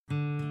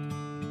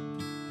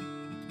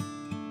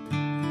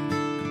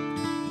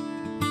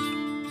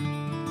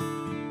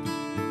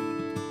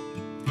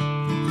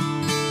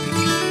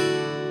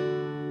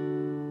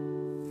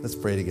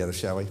pray together,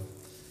 shall we?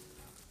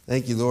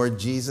 Thank you, Lord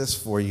Jesus,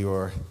 for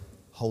your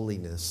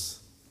holiness.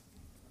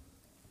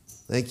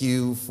 Thank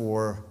you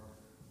for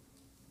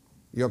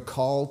your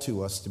call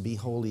to us to be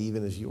holy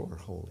even as you are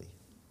holy.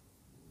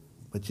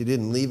 But you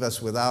didn't leave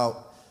us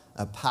without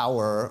a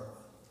power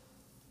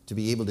to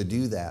be able to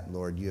do that,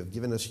 Lord. You have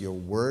given us your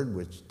word,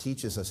 which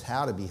teaches us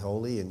how to be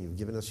holy, and you've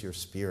given us your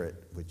spirit,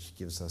 which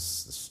gives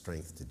us the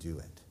strength to do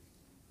it.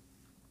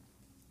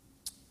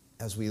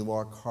 As we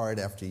walk hard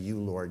after you,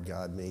 Lord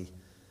God, may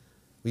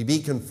we be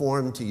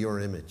conformed to your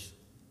image,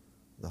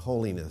 the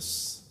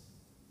holiness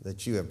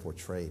that you have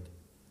portrayed.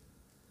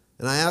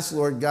 And I ask,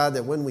 Lord God,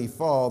 that when we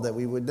fall, that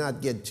we would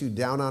not get too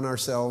down on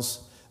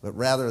ourselves, but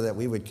rather that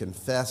we would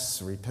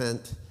confess,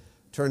 repent,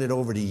 turn it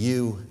over to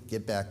you,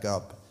 get back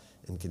up,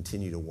 and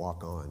continue to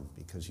walk on,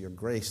 because your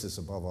grace is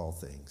above all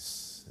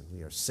things. And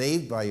we are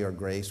saved by your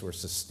grace. We're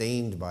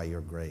sustained by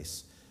your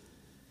grace.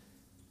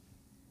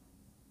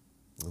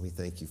 And we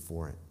thank you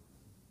for it.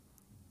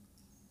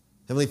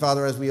 Heavenly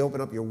Father, as we open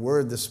up your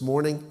word this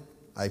morning,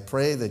 I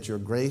pray that your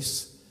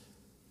grace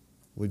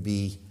would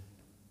be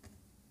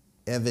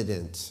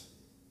evident.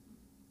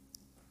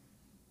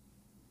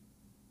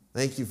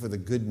 Thank you for the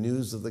good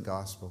news of the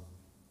gospel.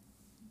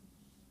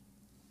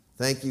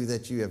 Thank you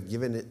that you have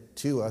given it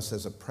to us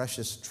as a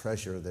precious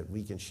treasure that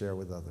we can share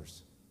with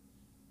others.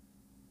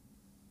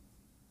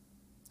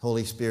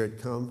 Holy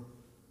Spirit, come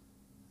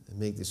and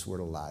make this word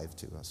alive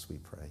to us, we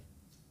pray.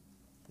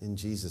 In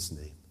Jesus'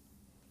 name,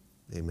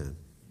 amen.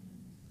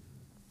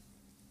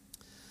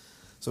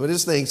 So it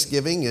is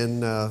Thanksgiving,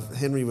 and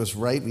Henry was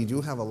right. We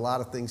do have a lot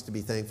of things to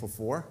be thankful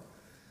for.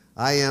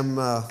 I am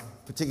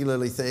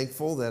particularly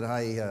thankful that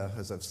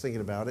as I was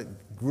thinking about it,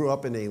 grew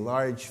up in a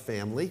large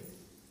family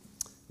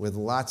with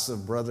lots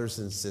of brothers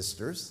and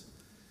sisters.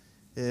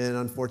 And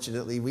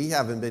unfortunately, we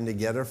haven't been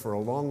together for a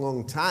long,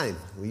 long time.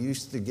 We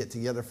used to get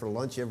together for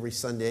lunch every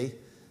Sunday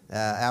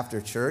after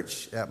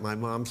church at my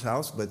mom's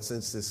house, but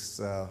since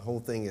this whole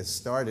thing has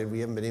started, we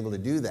haven't been able to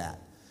do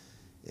that.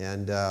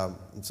 And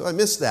so I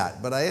miss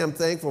that, but I am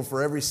thankful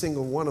for every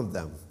single one of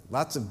them.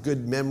 Lots of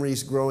good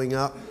memories growing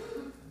up.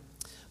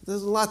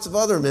 There's lots of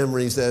other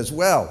memories as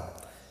well.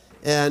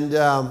 And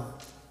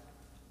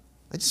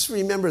I just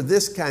remember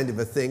this kind of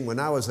a thing when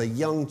I was a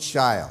young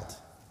child.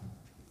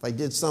 If I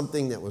did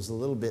something that was a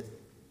little bit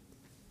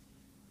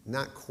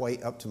not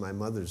quite up to my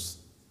mother's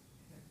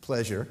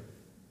pleasure,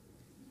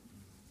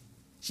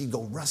 she'd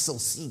go, "Russell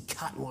C.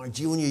 Cottonwater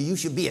Jr., you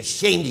should be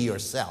ashamed of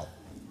yourself."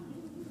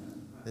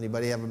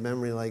 Anybody have a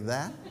memory like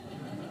that?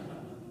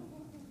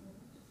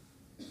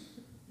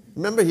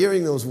 Remember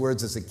hearing those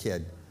words as a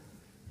kid?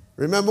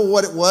 Remember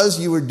what it was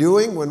you were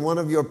doing when one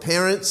of your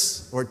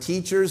parents or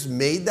teachers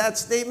made that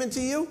statement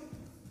to you?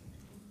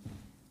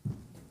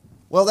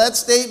 Well, that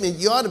statement,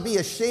 "you ought to be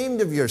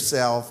ashamed of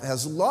yourself,"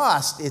 has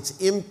lost its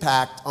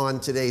impact on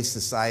today's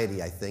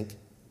society, I think.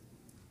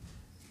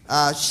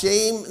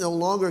 Shame no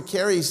longer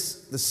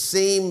carries the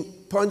same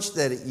punch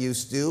that it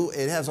used to.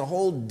 It has a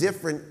whole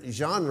different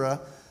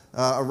genre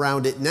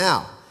around it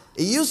now.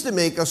 It used to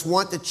make us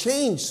want to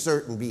change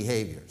certain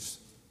behaviors.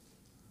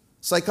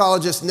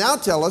 Psychologists now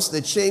tell us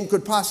that shame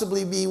could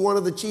possibly be one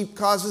of the chief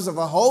causes of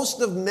a host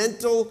of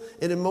mental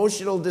and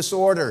emotional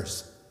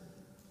disorders.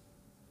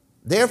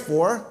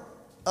 Therefore,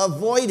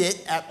 avoid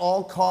it at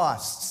all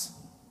costs.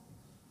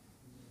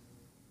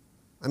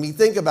 I mean,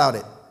 think about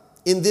it.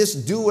 In this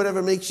do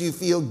whatever makes you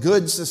feel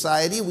good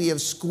society, we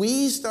have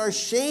squeezed our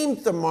shame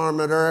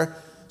thermometer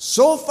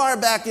so far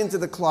back into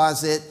the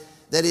closet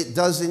that it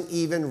doesn't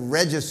even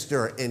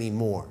register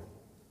anymore.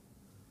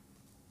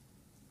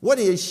 What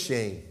is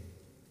shame?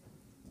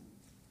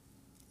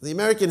 The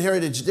American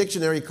Heritage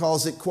Dictionary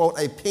calls it, quote,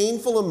 "a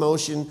painful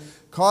emotion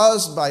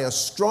caused by a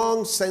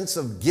strong sense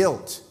of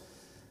guilt,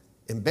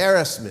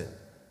 embarrassment,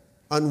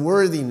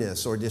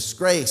 unworthiness, or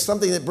disgrace,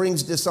 something that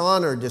brings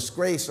dishonor,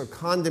 disgrace, or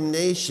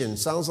condemnation."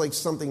 Sounds like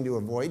something to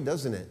avoid,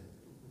 doesn't it?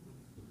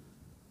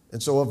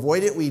 And so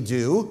avoid it we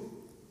do.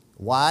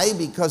 Why?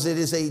 Because it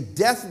is a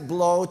death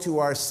blow to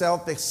our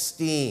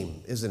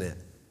self-esteem, isn't it?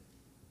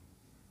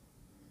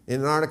 In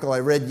an article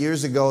I read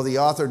years ago, the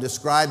author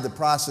described the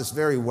process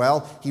very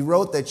well. He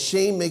wrote that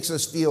shame makes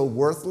us feel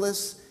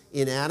worthless,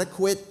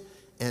 inadequate,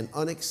 and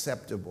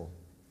unacceptable.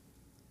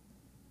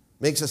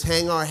 Makes us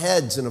hang our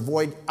heads and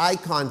avoid eye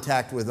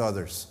contact with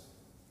others.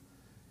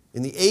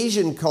 In the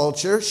Asian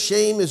culture,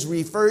 shame is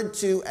referred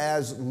to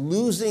as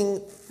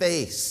losing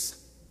face.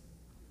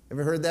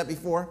 Ever heard that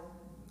before?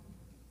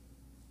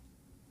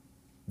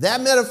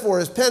 That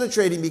metaphor is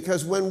penetrating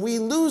because when we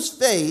lose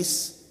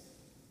face,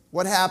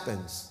 what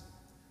happens?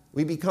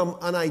 We become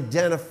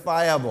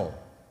unidentifiable.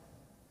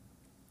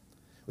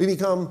 We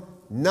become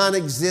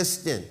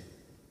non-existent,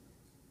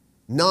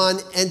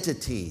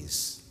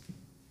 non-entities.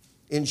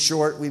 In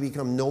short, we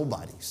become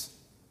nobodies.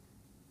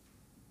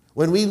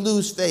 When we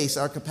lose face,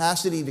 our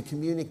capacity to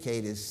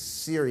communicate is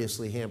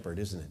seriously hampered,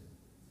 isn't it?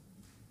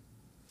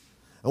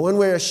 And when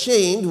we're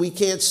ashamed, we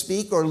can't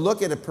speak or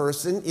look at a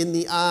person in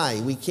the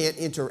eye. We can't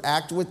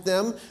interact with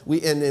them.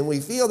 And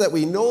we feel that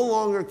we no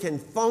longer can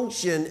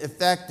function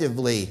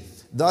effectively.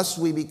 Thus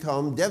we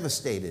become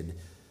devastated.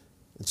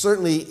 And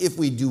certainly if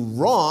we do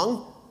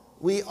wrong,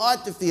 we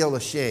ought to feel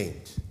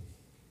ashamed.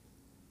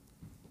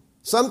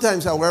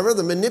 Sometimes, however,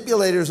 the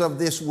manipulators of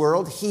this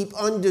world heap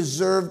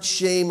undeserved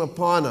shame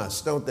upon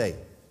us, don't they?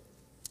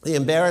 They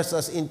embarrass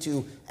us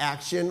into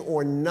action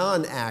or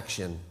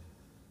non-action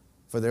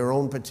for their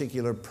own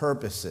particular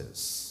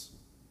purposes.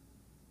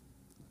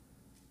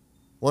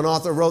 One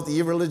author wrote, the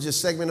irreligious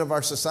segment of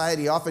our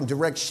society often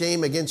directs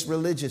shame against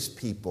religious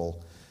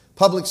people.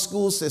 Public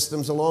school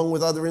systems, along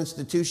with other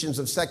institutions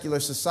of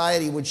secular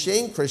society, would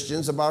shame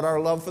Christians about our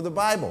love for the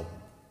Bible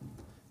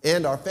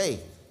and our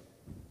faith.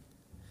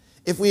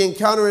 If we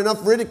encounter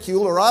enough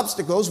ridicule or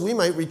obstacles, we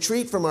might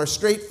retreat from our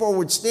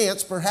straightforward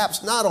stance,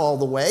 perhaps not all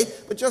the way,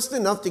 but just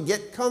enough to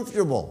get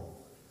comfortable.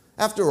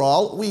 After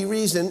all, we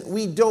reason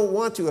we don't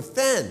want to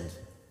offend.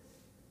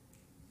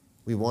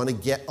 We want to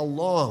get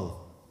along,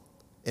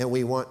 and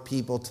we want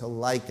people to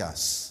like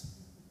us.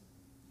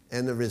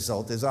 And the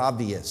result is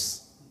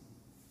obvious.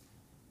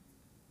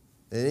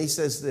 And he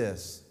says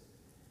this,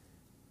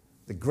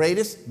 the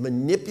greatest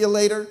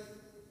manipulator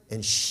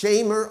and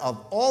shamer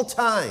of all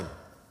time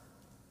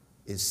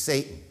is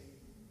Satan.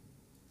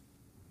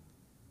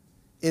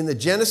 In the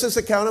Genesis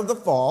account of the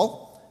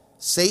fall,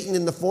 Satan,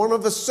 in the form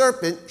of a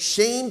serpent,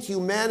 shamed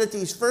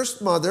humanity's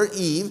first mother,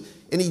 Eve,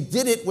 and he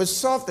did it with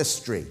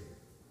sophistry.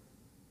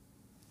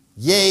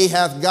 Yea,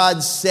 hath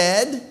God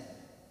said?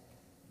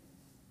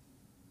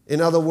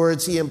 In other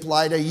words, he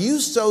implied, are you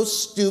so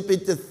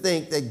stupid to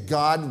think that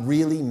God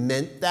really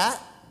meant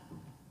that?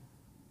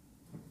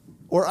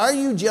 Or are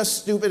you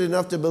just stupid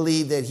enough to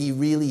believe that he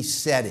really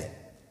said it?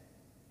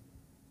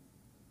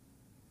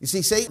 You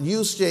see, Satan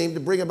used shame to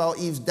bring about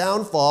Eve's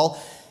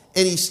downfall,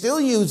 and he still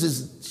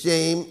uses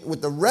shame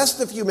with the rest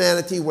of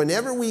humanity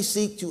whenever we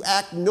seek to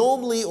act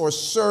nobly or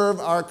serve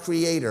our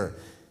Creator.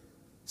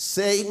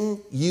 Satan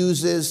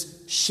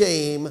uses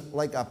shame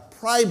like a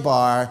pry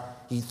bar.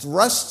 He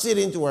thrusts it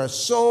into our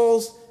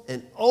souls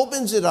and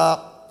opens it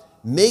up,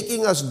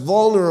 making us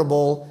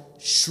vulnerable,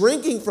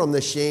 shrinking from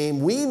the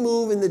shame. We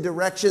move in the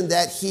direction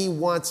that he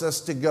wants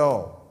us to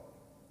go,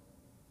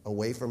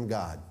 away from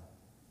God.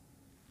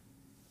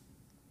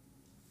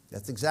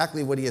 That's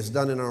exactly what he has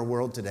done in our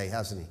world today,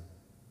 hasn't he?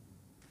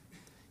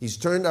 He's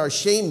turned our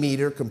shame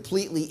meter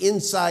completely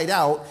inside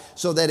out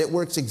so that it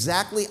works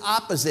exactly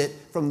opposite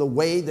from the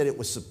way that it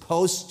was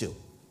supposed to.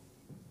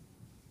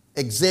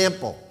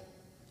 Example,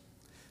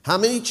 how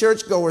many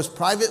churchgoers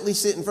privately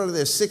sit in front of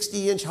their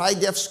 60-inch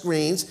high-def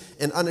screens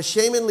and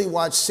unashamedly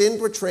watch sin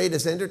portrayed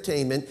as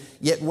entertainment,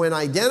 yet when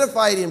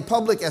identified in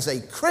public as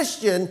a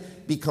Christian,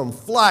 become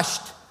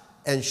flushed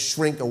and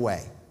shrink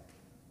away?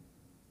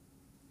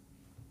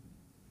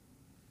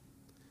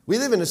 We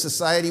live in a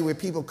society where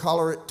people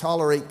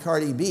tolerate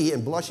Cardi B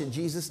and blush in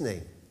Jesus'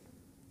 name.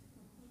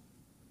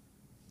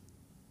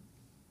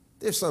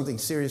 There's something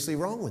seriously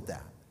wrong with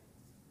that.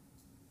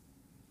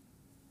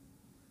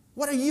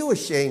 What are you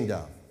ashamed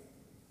of?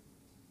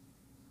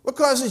 What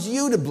causes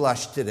you to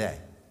blush today?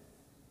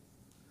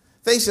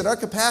 Face it, our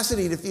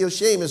capacity to feel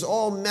shame is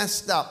all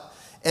messed up,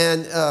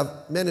 and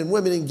men and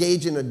women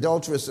engage in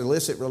adulterous,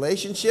 illicit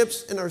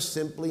relationships and are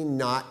simply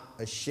not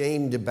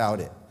ashamed about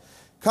it.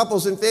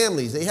 Couples and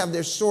families, they have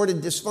their sordid,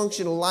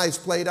 dysfunctional lives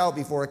played out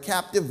before a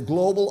captive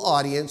global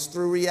audience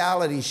through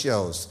reality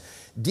shows.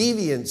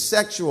 Deviant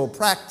sexual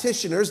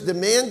practitioners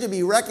demand to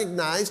be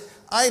recognized,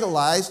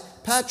 idolized,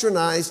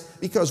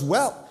 patronized because,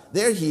 well,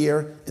 they're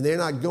here and they're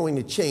not going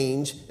to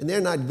change and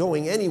they're not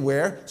going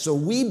anywhere, so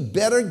we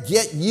better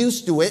get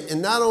used to it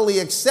and not only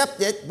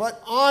accept it,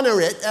 but honor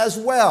it as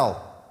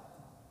well.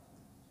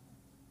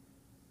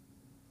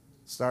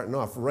 Starting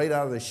off right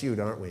out of the chute,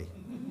 aren't we?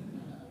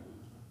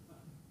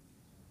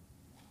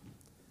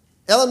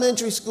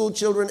 Elementary school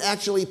children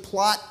actually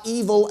plot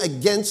evil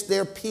against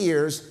their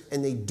peers,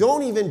 and they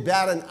don't even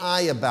bat an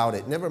eye about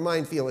it, never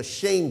mind feel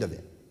ashamed of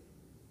it.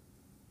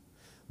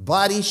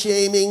 Body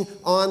shaming,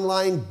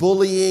 online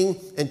bullying,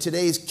 and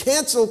today's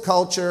cancel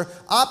culture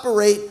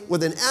operate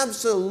with an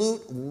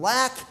absolute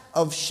lack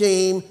of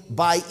shame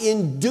by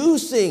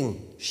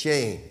inducing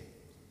shame.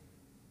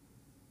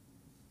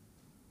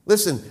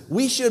 Listen,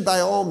 we should by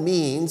all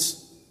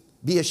means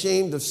be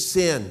ashamed of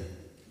sin.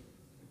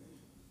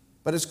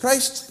 But as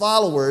Christ's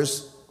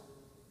followers,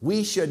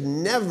 we should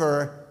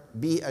never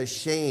be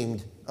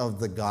ashamed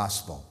of the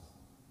gospel.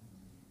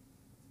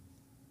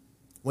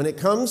 When it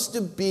comes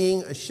to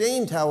being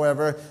ashamed,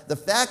 however, the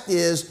fact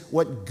is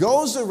what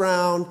goes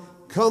around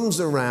comes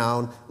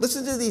around.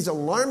 Listen to these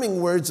alarming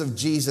words of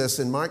Jesus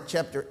in Mark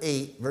chapter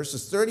 8,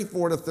 verses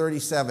 34 to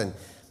 37.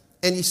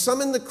 And he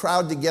summoned the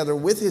crowd together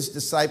with his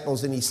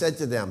disciples, and he said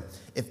to them,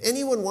 if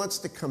anyone wants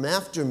to come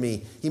after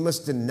me, he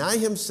must deny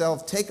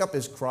himself, take up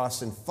his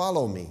cross, and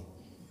follow me.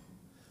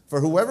 For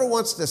whoever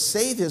wants to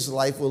save his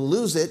life will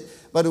lose it,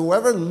 but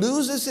whoever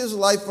loses his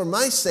life for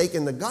my sake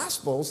and the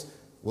gospel's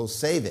will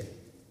save it.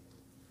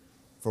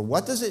 For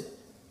what does it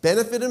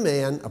benefit a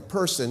man, a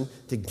person,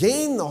 to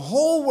gain the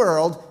whole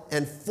world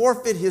and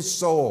forfeit his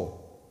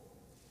soul?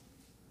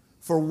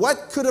 For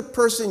what could a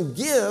person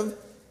give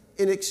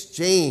in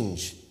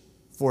exchange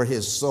for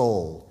his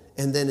soul.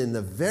 And then in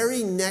the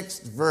very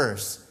next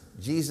verse,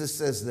 Jesus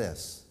says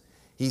this.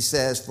 He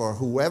says, for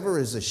whoever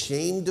is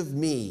ashamed of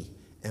me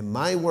and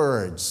my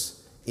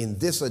words in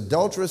this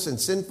adulterous and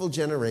sinful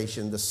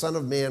generation, the Son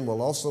of Man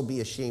will also be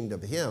ashamed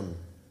of him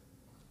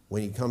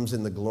when he comes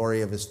in the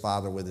glory of his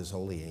Father with his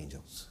holy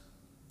angels.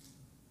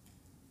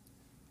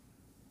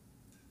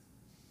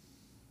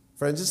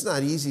 Friends, it's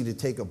not easy to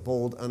take a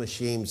bold,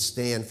 unashamed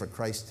stand for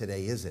Christ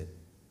today, is it?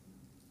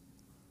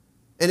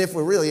 And if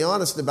we're really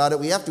honest about it,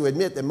 we have to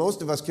admit that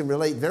most of us can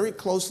relate very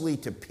closely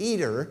to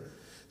Peter,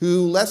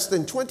 who less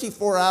than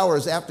 24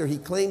 hours after he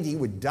claimed he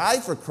would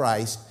die for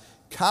Christ,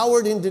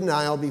 cowered in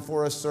denial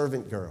before a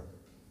servant girl.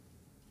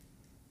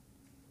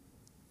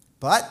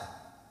 But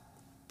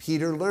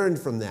Peter learned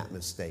from that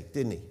mistake,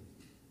 didn't he?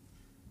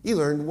 He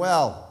learned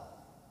well.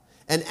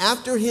 And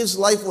after his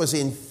life was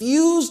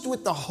infused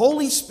with the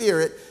Holy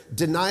Spirit,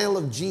 denial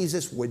of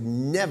Jesus would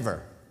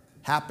never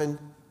happen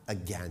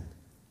again.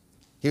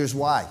 Here's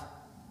why.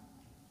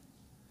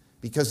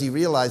 Because he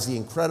realized the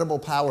incredible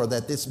power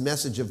that this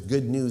message of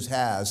good news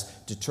has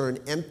to turn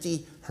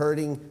empty,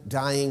 hurting,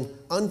 dying,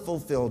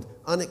 unfulfilled,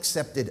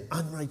 unaccepted,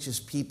 unrighteous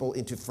people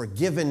into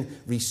forgiven,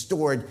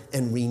 restored,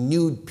 and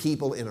renewed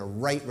people in a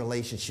right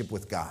relationship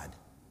with God.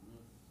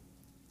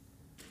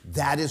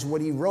 That is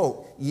what he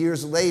wrote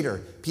years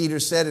later. Peter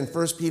said in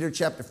 1 Peter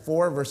chapter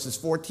 4, verses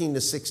 14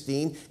 to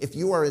 16, if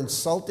you are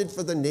insulted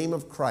for the name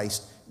of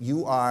Christ,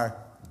 you are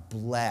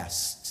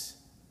blessed.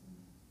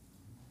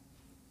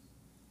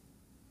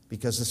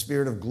 Because the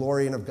Spirit of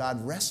glory and of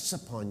God rests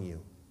upon you.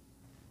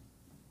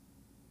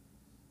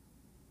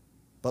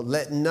 But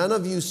let none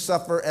of you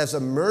suffer as a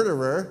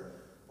murderer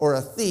or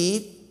a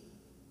thief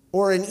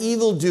or an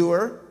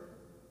evildoer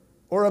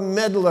or a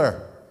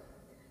meddler.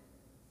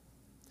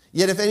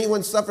 Yet if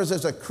anyone suffers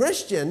as a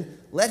Christian,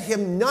 let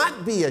him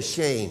not be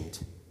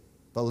ashamed,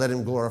 but let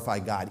him glorify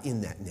God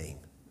in that name.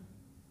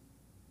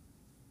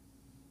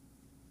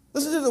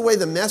 Listen to the way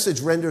the Message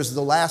renders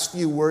the last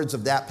few words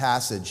of that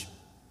passage.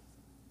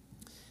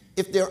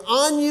 If they're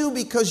on you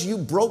because you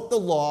broke the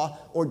law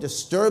or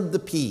disturbed the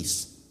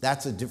peace,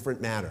 that's a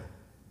different matter.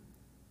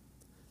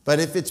 But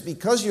if it's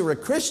because you're a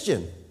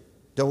Christian,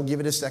 don't give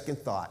it a second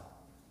thought.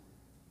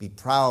 Be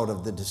proud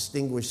of the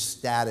distinguished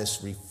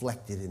status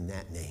reflected in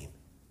that name.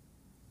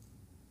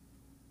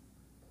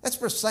 That's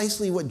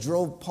precisely what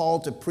drove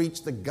Paul to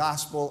preach the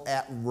gospel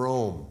at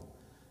Rome.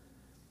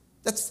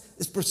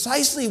 It's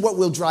precisely what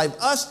will drive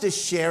us to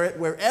share it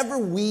wherever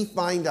we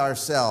find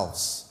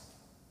ourselves.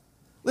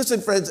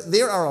 Listen, friends,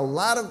 there are a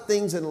lot of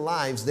things in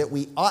lives that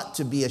we ought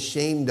to be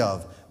ashamed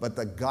of, but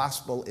the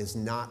gospel is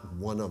not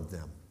one of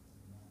them.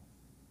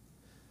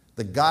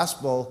 The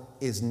gospel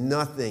is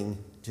nothing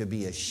to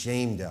be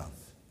ashamed of.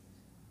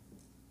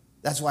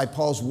 That's why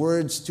Paul's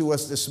words to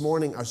us this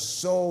morning are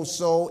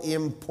so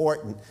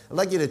important. I'd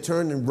like you to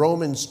turn in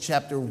Romans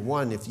chapter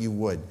 1, if you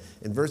would,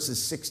 in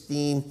verses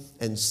 16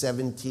 and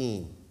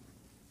 17.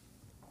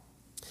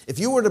 If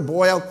you were to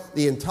boil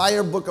the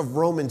entire book of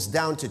Romans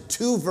down to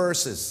 2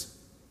 verses,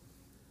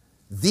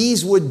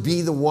 these would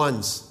be the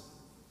ones.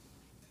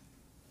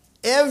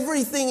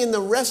 Everything in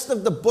the rest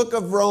of the book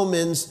of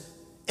Romans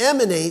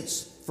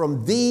emanates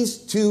from these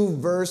 2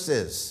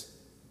 verses.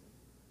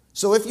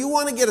 So if you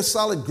want to get a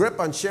solid grip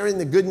on sharing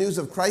the good news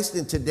of Christ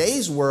in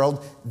today's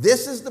world,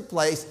 this is the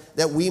place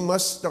that we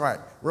must start.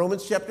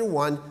 Romans chapter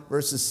 1,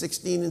 verses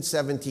 16 and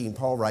 17,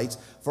 Paul writes,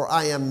 for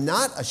I am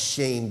not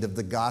ashamed of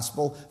the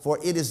gospel, for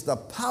it is the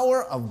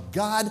power of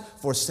God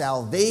for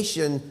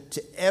salvation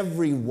to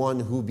everyone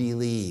who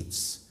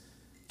believes.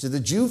 To the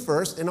Jew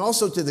first, and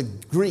also to the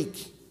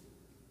Greek.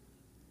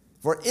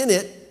 For in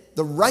it,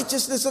 the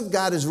righteousness of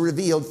God is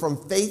revealed from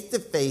faith to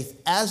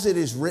faith, as it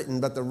is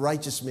written, but the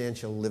righteous man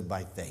shall live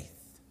by faith.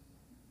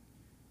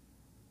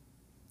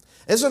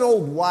 There's an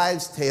old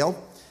wives'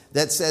 tale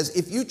that says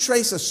if you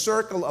trace a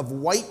circle of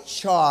white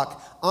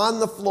chalk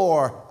on the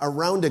floor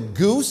around a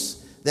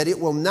goose, that it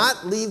will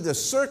not leave the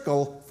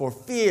circle for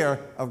fear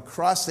of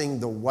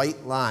crossing the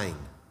white line.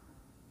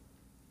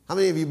 How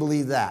many of you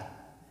believe that?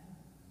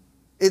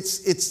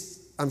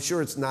 I'm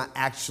sure it's not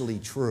actually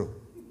true,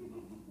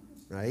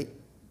 right?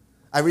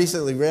 I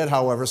recently read,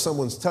 however,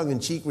 someone's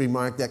tongue-in-cheek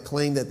remark that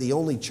claimed that the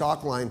only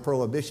chalk line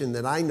prohibition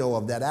that I know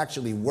of that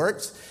actually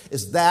works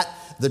is that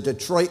the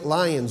Detroit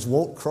Lions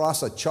won't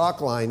cross a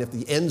chalk line if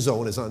the end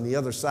zone is on the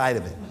other side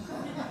of it.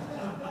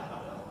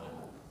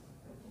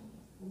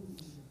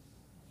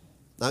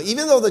 Now,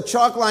 even though the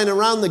chalk line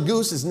around the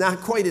goose is not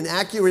quite an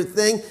accurate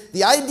thing,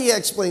 the idea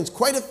explains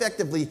quite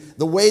effectively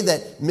the way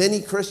that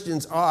many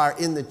Christians are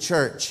in the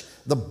church.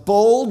 The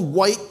bold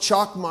white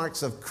chalk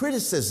marks of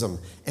criticism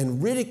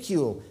and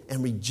ridicule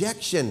and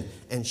rejection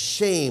and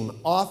shame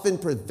often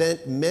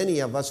prevent many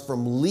of us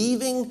from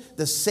leaving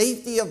the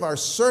safety of our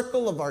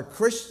circle of our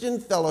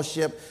Christian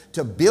fellowship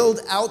to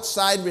build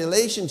outside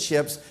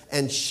relationships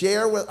and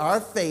share with our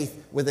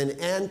faith with an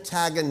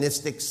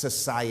antagonistic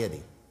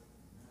society.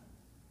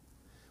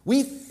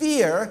 We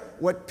fear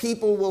what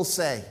people will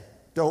say,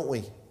 don't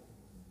we?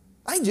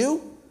 I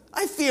do.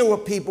 I fear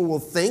what people will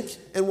think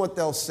and what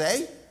they'll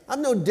say.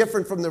 I'm no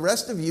different from the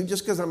rest of you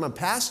just because I'm a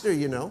pastor,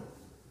 you know.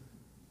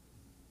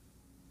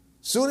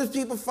 Soon as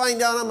people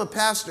find out I'm a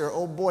pastor,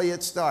 oh boy,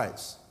 it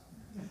starts.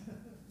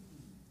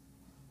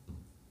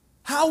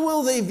 How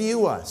will they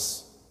view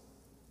us?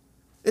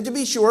 And to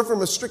be sure,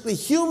 from a strictly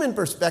human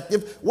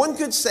perspective, one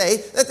could say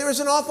that there is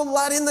an awful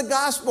lot in the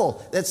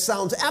gospel that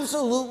sounds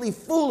absolutely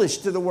foolish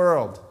to the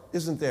world,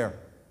 isn't there?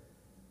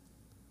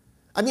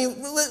 I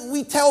mean,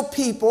 we tell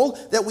people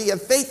that we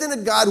have faith in a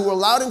God who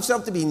allowed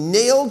himself to be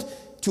nailed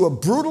to a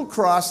brutal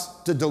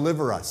cross to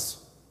deliver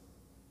us.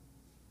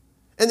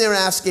 And they're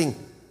asking,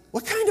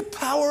 what kind of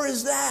power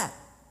is that?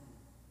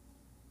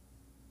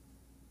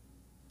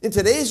 In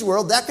today's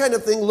world, that kind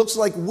of thing looks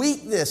like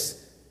weakness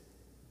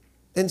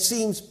and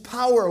seems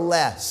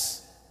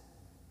powerless.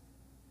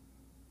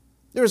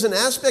 There's an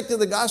aspect of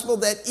the gospel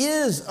that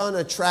is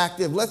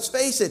unattractive. Let's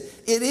face it,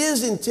 it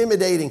is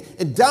intimidating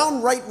and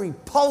downright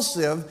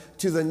repulsive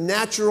to the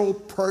natural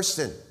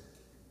person.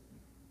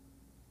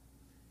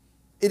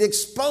 It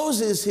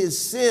exposes his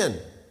sin,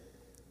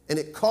 and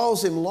it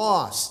calls him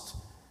lost,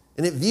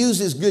 and it views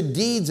his good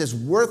deeds as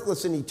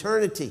worthless in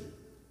eternity.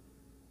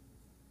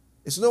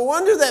 It's no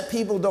wonder that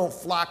people don't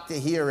flock to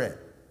hear it.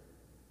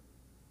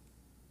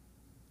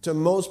 To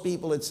most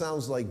people, it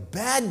sounds like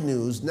bad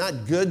news,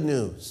 not good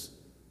news.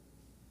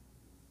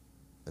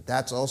 But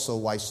that's also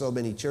why so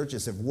many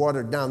churches have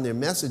watered down their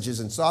messages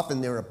and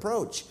softened their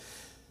approach.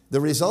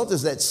 The result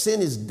is that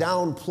sin is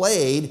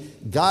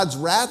downplayed, God's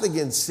wrath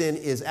against sin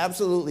is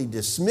absolutely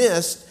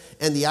dismissed,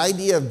 and the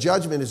idea of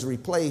judgment is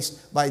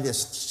replaced by this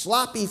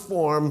sloppy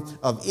form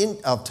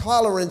of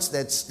tolerance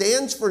that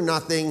stands for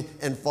nothing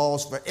and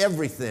falls for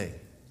everything.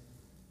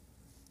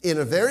 In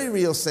a very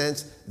real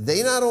sense,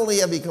 they not only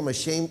have become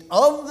ashamed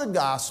of the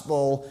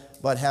gospel,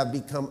 but have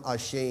become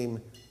ashamed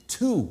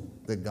to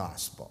the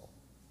gospel.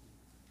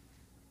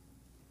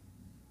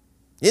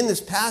 In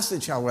this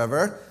passage,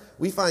 however,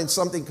 we find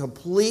something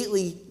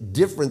completely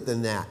different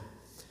than that.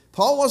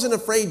 Paul wasn't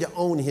afraid to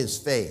own his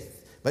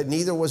faith, but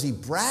neither was he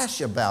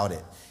brash about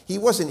it. He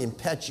wasn't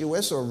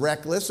impetuous or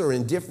reckless or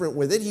indifferent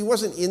with it. He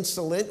wasn't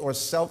insolent or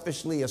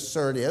selfishly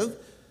assertive.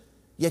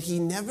 Yet he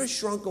never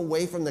shrunk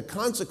away from the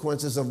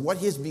consequences of what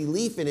his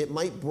belief in it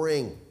might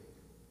bring.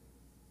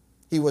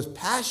 He was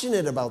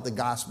passionate about the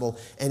gospel,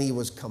 and he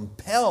was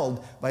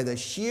compelled by the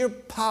sheer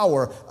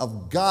power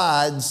of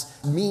God's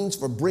means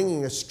for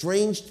bringing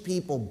estranged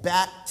people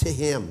back to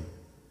him.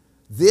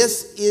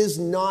 This is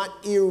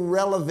not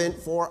irrelevant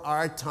for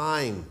our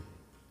time,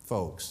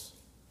 folks.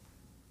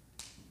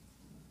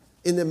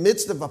 In the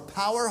midst of a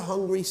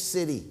power-hungry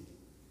city,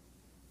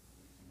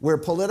 where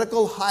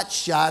political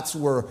hotshots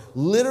were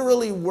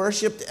literally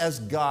worshipped as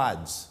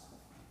gods.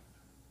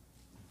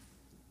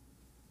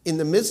 In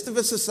the midst of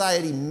a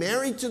society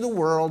married to the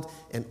world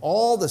and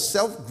all the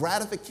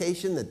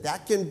self-gratification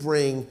that can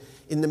bring,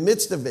 in the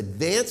midst of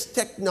advanced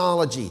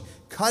technology,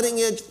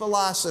 cutting-edge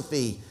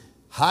philosophy,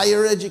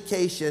 higher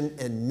education,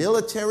 and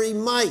military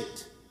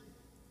might.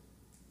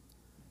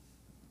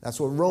 That's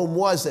what Rome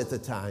was at the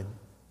time.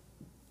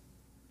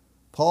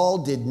 Paul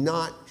did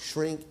not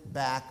shrink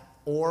back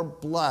or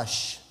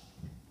blush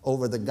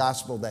over the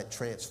gospel that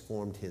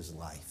transformed his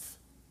life.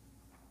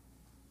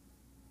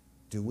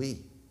 Do we?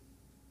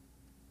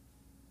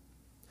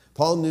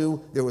 Paul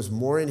knew there was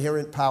more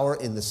inherent power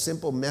in the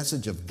simple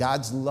message of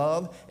God's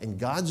love and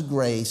God's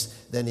grace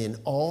than in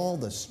all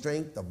the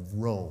strength of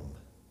Rome.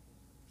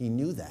 He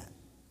knew that.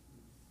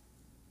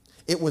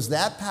 It was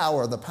that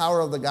power, the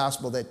power of the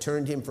gospel, that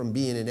turned him from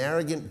being an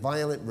arrogant,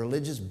 violent,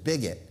 religious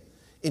bigot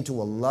into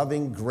a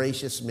loving,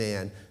 gracious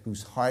man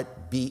whose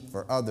heart beat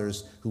for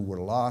others who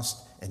were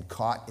lost and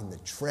caught in the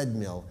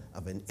treadmill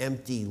of an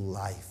empty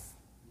life.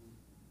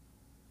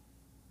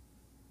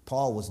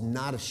 Paul was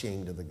not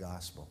ashamed of the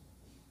gospel.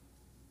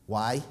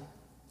 Why?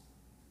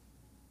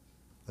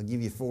 I'll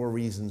give you 4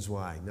 reasons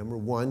why. Number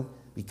 1,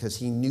 because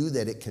he knew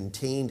that it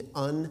contained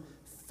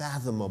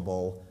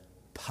unfathomable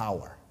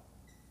power.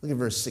 Look at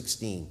verse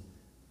 16.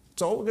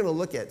 So all we're going to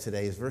look at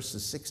today is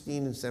verses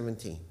 16 and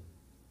 17.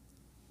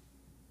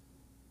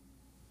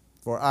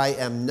 For I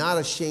am not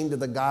ashamed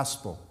of the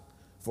gospel,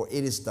 for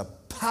it is the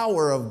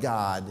power of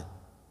God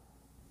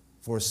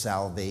for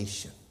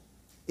salvation.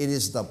 It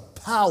is the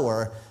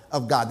power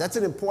of God. That's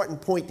an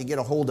important point to get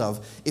a hold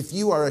of. If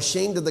you are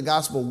ashamed of the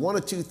gospel, one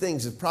of 2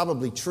 things is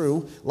probably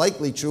true,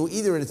 likely true.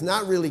 Either it has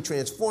not really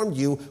transformed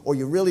you, or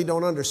you really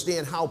don't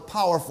understand how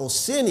powerful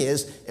sin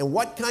is and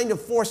what kind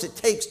of force it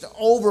takes to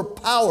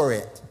overpower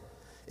it.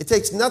 It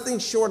takes nothing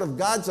short of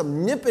God's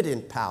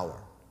omnipotent power.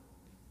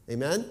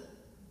 Amen?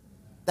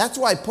 That's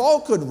why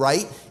Paul could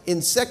write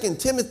in 2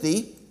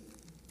 Timothy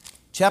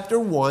chapter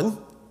 1,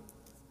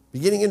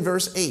 beginning in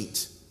verse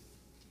 8.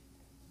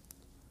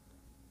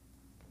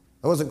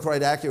 I wasn't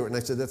quite accurate when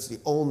I said that's the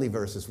only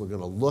verses we're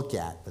going to look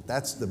at, but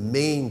that's the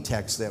main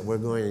text that we're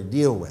going to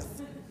deal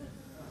with.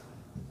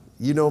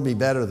 You know me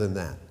better than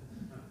that.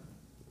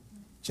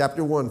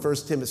 Chapter 1,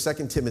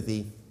 2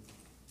 Timothy,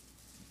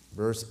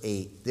 verse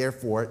 8.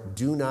 Therefore,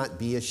 do not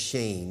be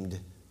ashamed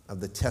of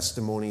the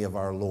testimony of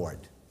our Lord,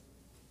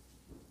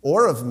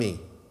 or of me,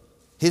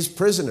 his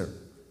prisoner,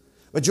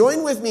 But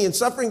join with me in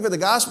suffering for the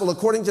gospel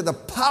according to the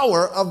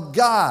power of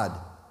God,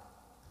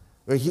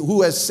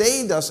 who has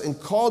saved us and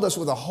called us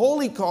with a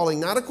holy calling,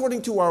 not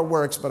according to our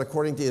works, but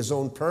according to his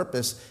own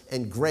purpose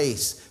and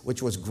grace,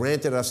 which was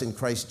granted us in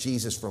Christ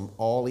Jesus from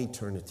all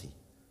eternity,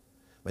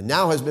 but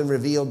now has been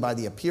revealed by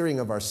the appearing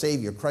of our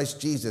Savior,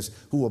 Christ Jesus,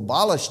 who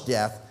abolished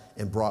death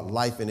and brought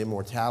life and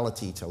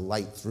immortality to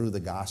light through the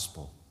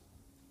gospel,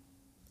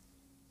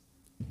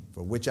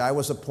 for which I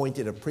was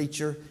appointed a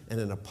preacher and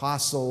an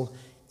apostle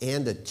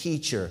and a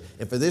teacher.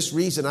 And for this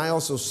reason I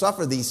also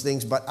suffer these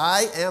things, but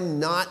I am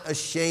not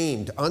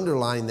ashamed.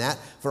 Underline that.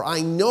 For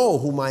I know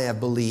whom I have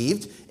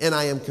believed, and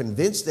I am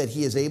convinced that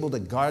he is able to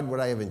guard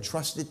what I have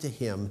entrusted to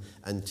him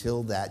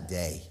until that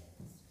day.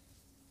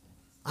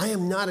 I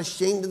am not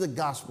ashamed of the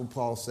gospel,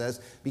 Paul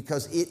says,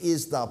 because it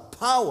is the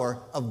power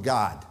of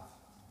God.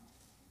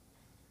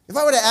 If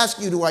I were to ask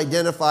you to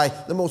identify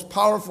the most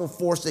powerful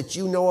force that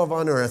you know of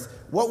on earth,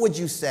 what would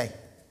you say?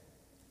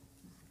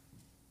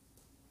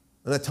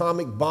 An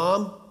atomic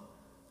bomb?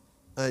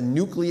 A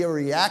nuclear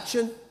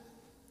reaction?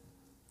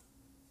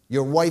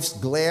 Your wife's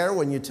glare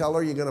when you tell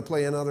her you're going to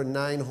play another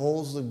 9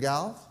 holes of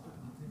golf?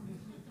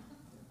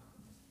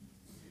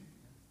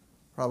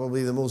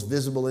 Probably the most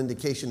visible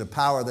indication of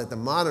power that the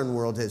modern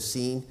world has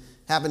seen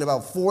happened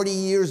about 40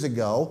 years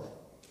ago.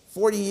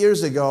 40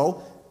 years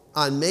ago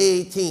on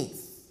May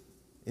 18th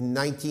in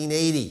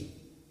 1980.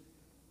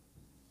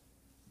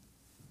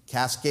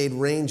 Cascade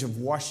Range of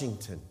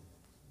Washington.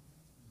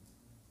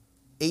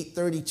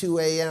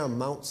 8:32 a.m.,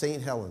 Mount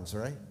St. Helens,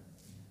 right?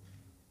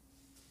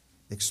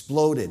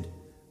 Exploded,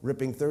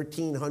 ripping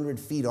 1,300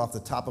 feet off the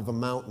top of a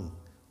mountain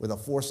with a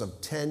force of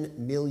 10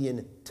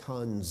 million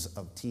tons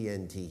of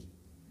TNT.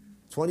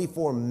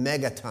 24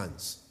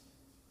 megatons.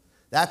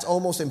 That's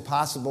almost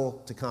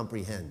impossible to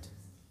comprehend.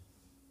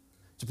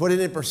 To put it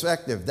in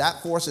perspective,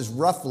 that force is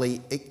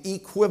roughly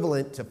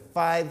equivalent to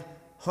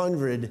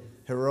 500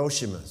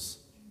 Hiroshimas.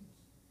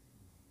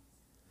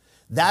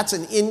 That's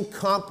an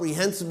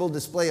incomprehensible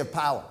display of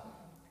power.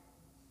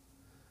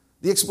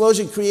 The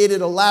explosion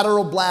created a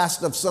lateral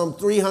blast of some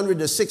 300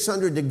 to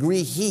 600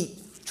 degree heat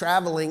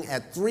traveling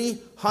at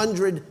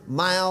 300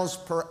 miles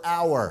per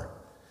hour.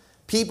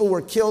 People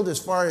were killed as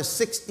far as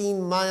 16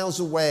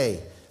 miles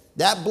away.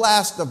 That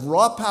blast of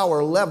raw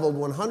power leveled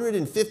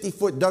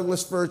 150-foot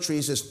Douglas fir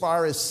trees as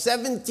far as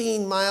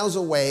 17 miles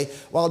away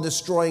while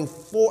destroying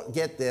 4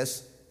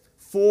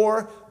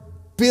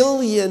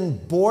 billion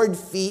board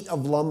feet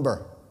of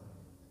lumber.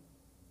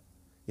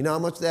 You know how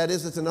much that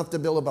is? It's enough to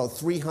build about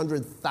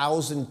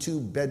 300,000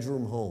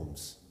 two-bedroom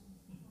homes.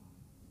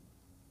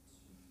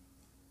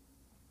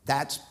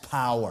 That's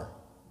power.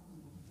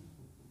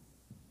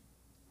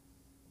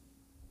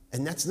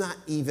 And that's not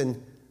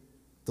even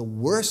the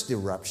worst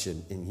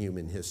eruption in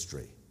human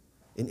history.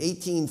 In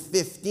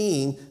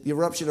 1815, the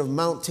eruption of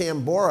Mount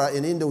Tambora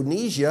in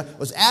Indonesia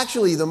was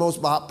actually the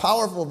most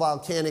powerful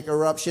volcanic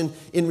eruption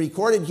in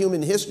recorded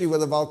human history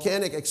with a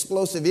volcanic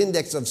explosive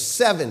index of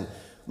 7.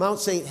 Mount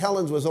St.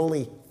 Helens was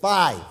only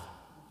 5.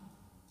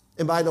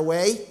 And by the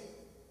way,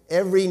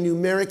 every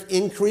numeric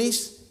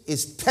increase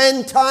is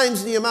 10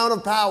 times the amount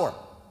of power.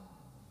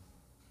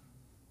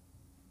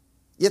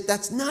 Yet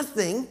that's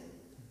nothing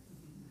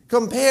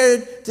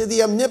compared to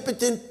the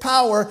omnipotent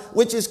power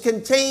which is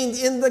contained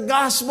in the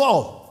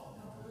gospel.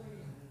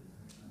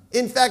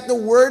 In fact, the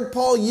word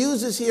Paul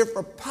uses here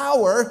for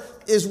power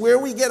is where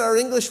we get our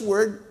English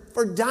word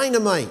for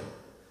dynamite.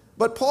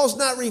 But Paul's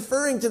not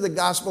referring to the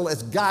gospel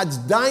as God's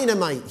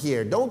dynamite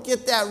here. Don't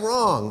get that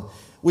wrong,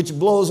 which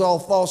blows all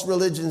false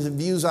religions and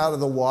views out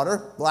of the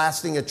water,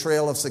 blasting a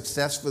trail of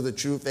success for the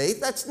true faith.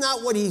 That's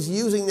not what he's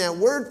using that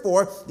word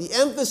for. The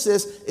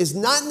emphasis is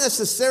not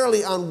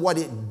necessarily on what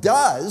it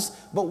does,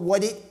 but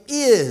what it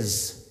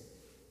is.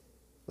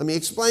 Let me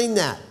explain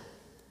that.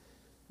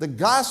 The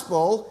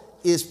gospel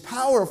is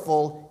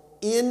powerful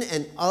in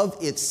and of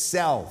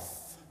itself.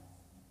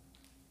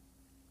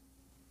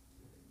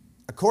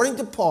 According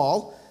to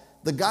Paul,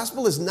 the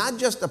gospel is not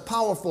just a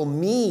powerful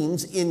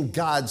means in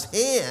God's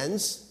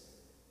hands.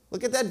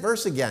 Look at that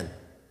verse again.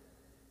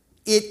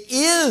 It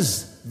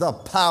is the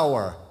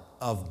power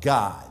of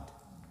God.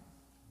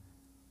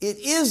 It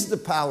is the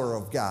power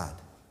of God.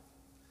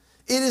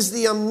 It is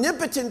the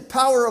omnipotent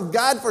power of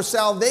God for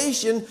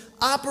salvation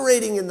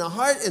operating in the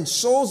heart and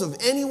souls of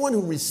anyone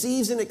who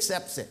receives and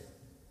accepts it.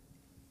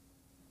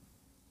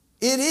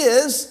 It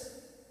is,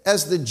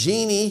 as the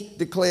genie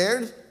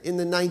declared in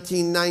the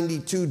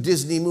 1992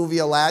 Disney movie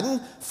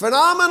Aladdin,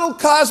 phenomenal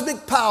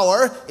cosmic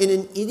power in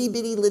an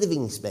itty-bitty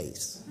living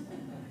space.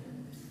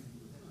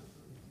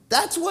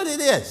 That's what it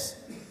is.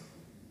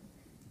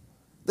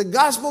 The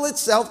gospel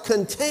itself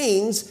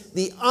contains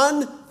the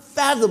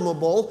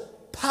unfathomable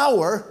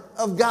power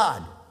of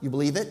God. You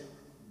believe it?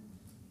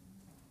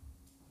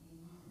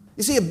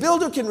 You see, a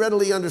builder can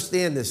readily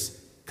understand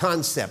this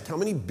concept. How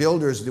many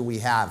builders do we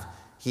have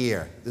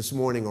here this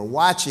morning or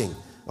watching?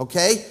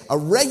 Okay? A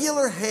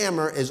regular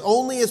hammer is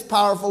only as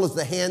powerful as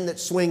the hand that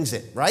swings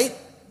it, right?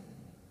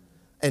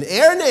 An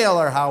air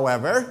nailer,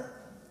 however,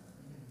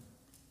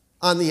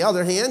 on the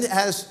other hand,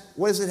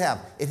 what does it have?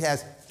 It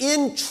has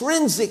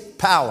intrinsic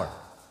power.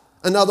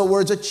 In other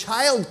words, a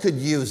child could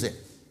use it.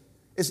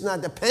 It's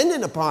not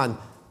dependent upon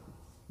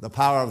the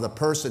power of the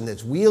person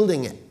that's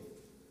wielding it.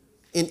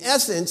 In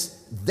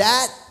essence,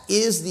 that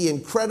is the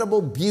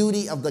incredible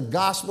beauty of the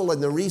gospel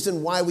and the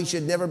reason why we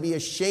should never be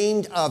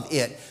ashamed of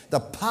it. The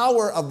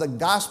power of the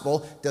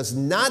gospel does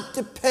not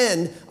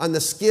depend on the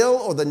skill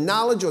or the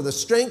knowledge or the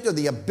strength or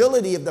the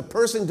ability of the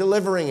person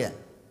delivering it.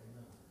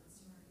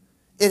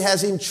 It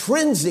has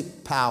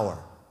intrinsic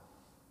power.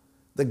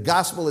 The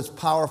gospel is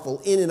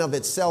powerful in and of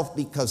itself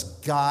because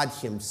God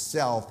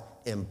himself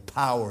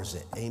empowers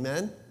it.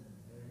 Amen?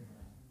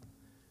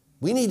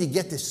 We need to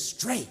get this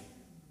straight.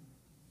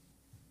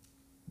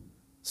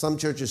 Some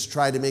churches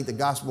try to make the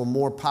gospel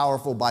more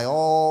powerful by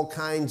all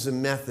kinds of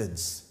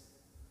methods.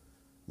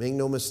 Make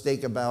no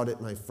mistake about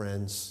it, my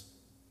friends.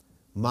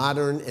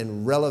 Modern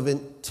and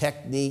relevant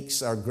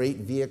techniques are great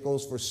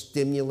vehicles for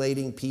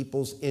stimulating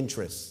people's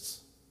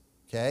interests.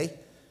 Okay?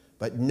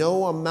 But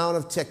no amount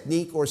of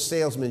technique or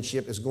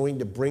salesmanship is going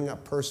to bring a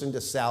person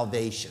to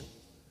salvation.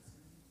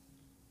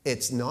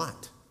 It's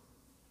not.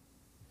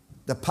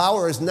 The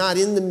power is not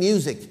in the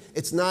music.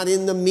 It's not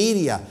in the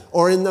media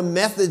or in the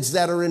methods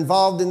that are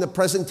involved in the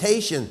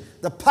presentation.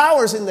 The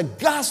power is in the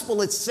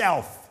gospel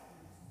itself.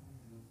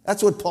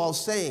 That's what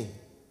Paul's saying.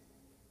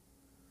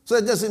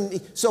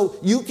 So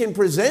you can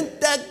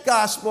present that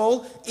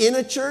gospel in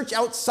a church,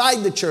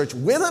 outside the church,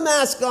 with a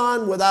mask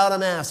on, without a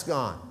mask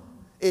on.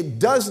 It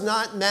does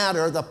not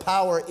matter. The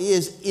power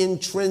is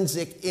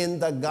intrinsic in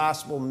the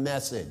gospel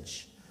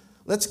message.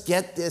 Let's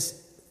get this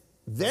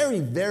very,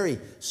 very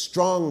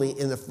strongly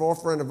in the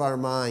forefront of our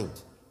mind.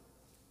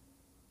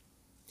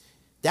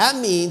 That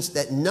means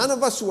that none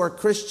of us who are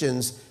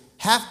Christians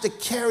have to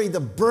carry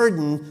the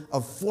burden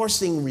of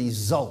forcing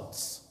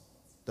results,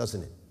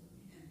 doesn't it?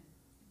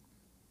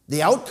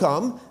 The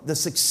outcome, the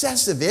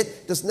success of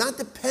it, does not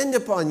depend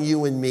upon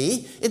you and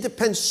me. It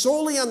depends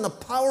solely on the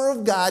power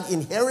of God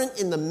inherent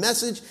in the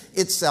message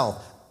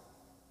itself,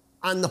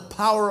 on the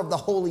power of the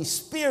Holy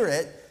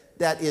Spirit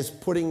that is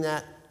putting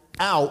that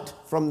out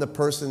from the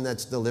person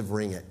that's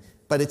delivering it.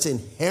 But it's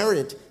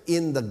inherent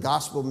in the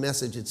gospel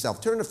message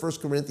itself. Turn to 1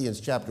 Corinthians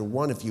chapter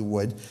 1, if you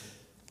would,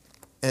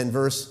 and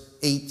verse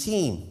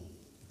 18.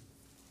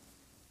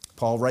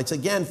 Paul writes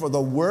again, "For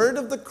the word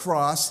of the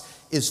cross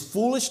is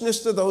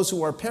foolishness to those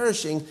who are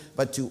perishing,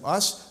 but to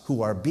us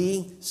who are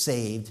being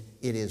saved,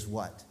 it is"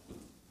 what?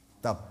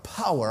 The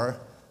power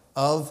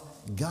of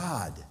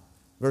God.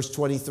 Verse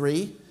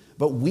 23,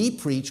 "But we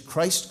preach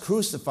Christ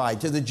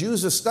crucified, to the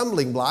Jews a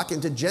stumbling block,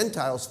 and to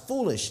Gentiles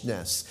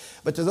foolishness.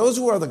 But to those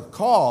who are the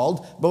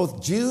called,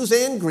 both Jews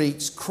and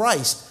Greeks,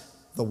 Christ,"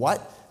 the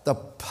what? The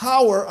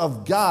power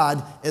of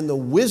God and the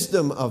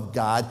wisdom of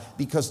God,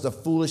 because the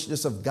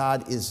foolishness of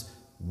God is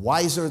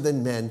wiser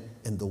than men,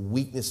 and the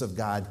weakness of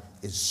God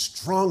is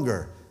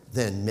stronger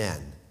than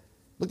men.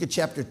 Look at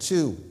chapter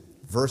 2,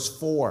 verse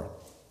 4.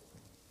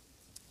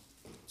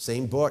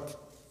 Same book.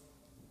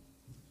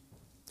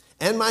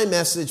 "And my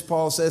message,"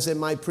 Paul says, "and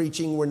my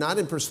preaching were not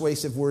in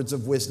persuasive words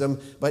of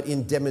wisdom, but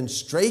in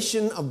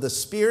demonstration of the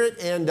Spirit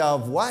and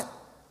of" what?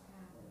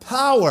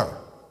 Power.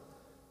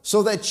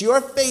 "So that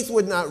your faith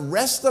would not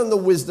rest on the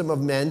wisdom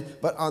of men,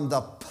 but on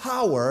the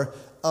power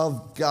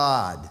of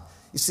God."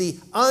 You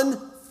see,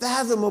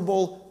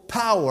 unfathomable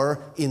power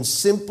in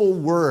simple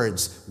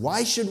words.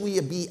 Why should we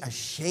be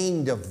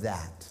ashamed of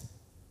that?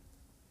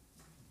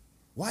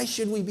 Why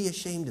should we be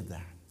ashamed of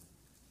that?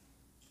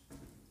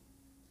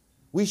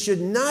 We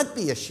should not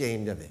be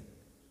ashamed of it.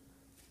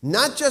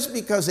 Not just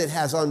because it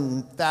has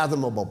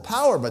unfathomable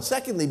power, but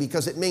secondly,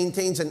 because it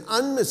maintains an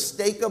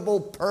unmistakable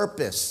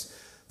purpose.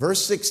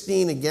 Verse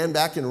 16, again,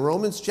 back in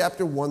Romans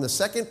chapter 1, the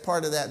second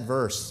part of that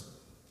verse.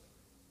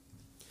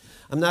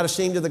 "I'm not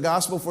ashamed of the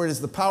gospel, for it is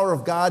the power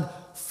of God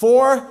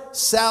for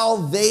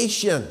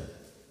salvation."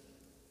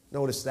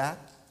 Notice that.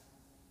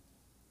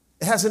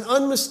 It has an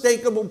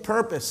unmistakable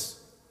purpose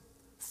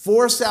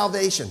for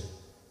salvation.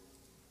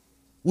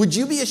 Would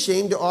you be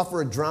ashamed to offer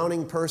a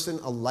drowning person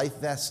a life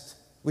vest?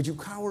 Would you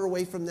cower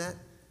away from that?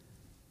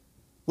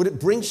 Would it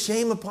bring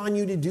shame upon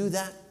you to do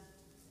that?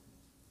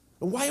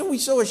 And why are we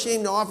so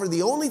ashamed to offer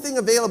the only thing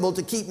available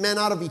to keep men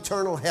out of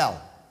eternal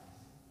hell?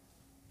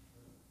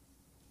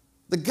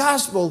 The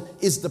gospel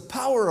is the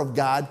power of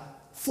God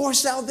for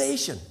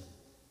salvation.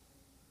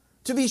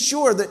 To be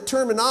sure, that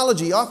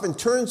terminology often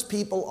turns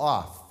people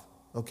off.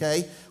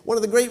 Okay? One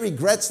of the great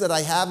regrets that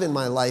I have in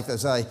my life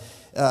is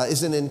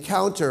an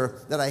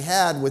encounter that I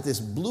had with this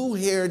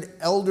blue-haired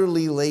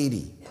elderly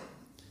lady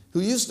who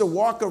used to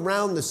walk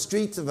around the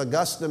streets of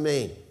Augusta,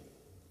 Maine.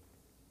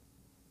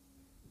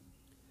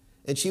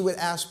 And she would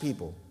ask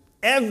people,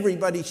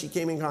 everybody she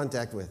came in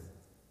contact with,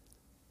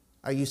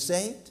 "Are you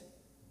saved?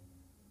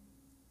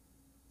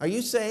 Are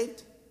you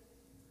saved?"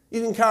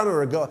 You'd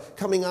encounter her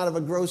coming out of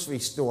a grocery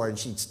store and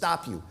she'd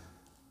stop you.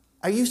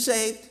 "Are you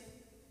saved?"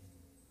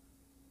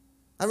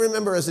 I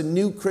remember as a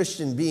new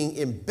Christian being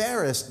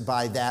embarrassed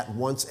by that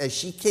once as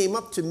she came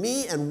up to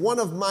me and one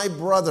of my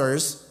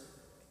brothers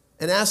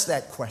and asked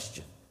that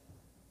question.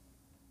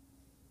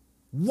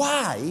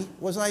 Why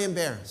was I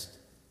embarrassed?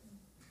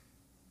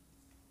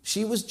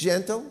 She was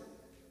gentle.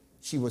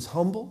 She was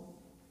humble.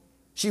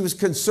 She was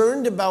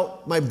concerned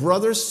about my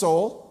brother's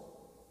soul.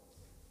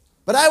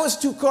 But I was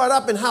too caught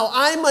up in how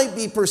I might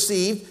be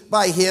perceived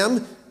by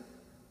him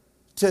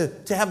to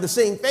have the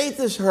same faith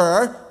as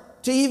her,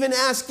 to even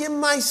ask him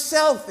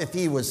myself if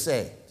he was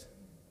saved.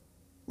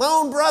 My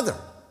own brother.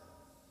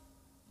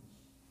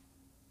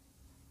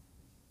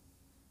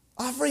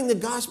 Offering the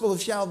gospel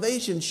of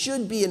salvation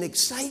should be an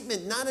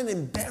excitement, not an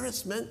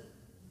embarrassment.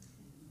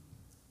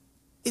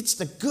 It's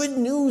the good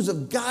news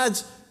of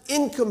God's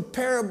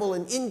incomparable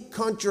and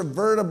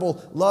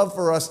incontrovertible love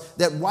for us,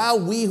 that while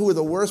we who are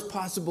the worst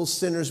possible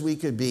sinners we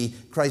could be,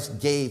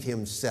 Christ gave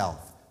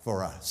himself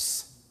for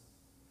us.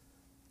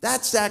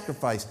 That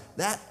sacrifice,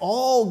 that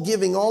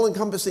all-giving,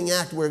 all-encompassing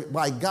act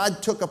whereby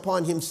God took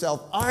upon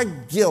himself our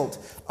guilt,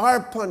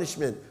 our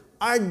punishment,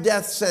 our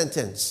death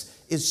sentence,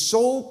 is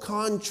so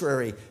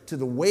contrary to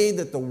the way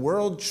that the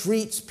world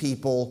treats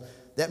people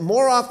that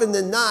more often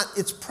than not,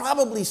 it's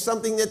probably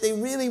something that they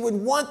really would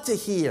want to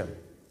hear.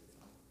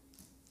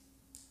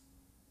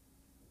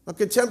 A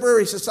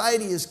contemporary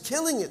society is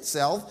killing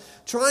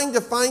itself trying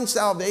to find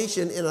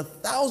salvation in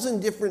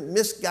 1,000 different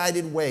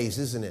misguided ways,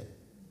 isn't it?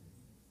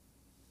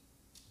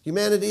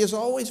 Humanity has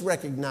always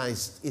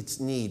recognized its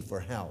need for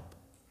help.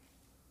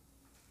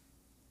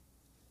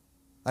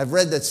 I've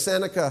read that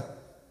Seneca,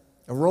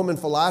 a Roman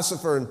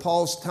philosopher in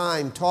Paul's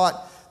time,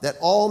 taught that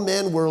all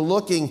men were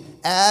looking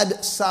ad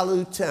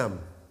salutem,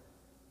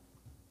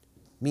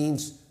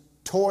 means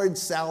toward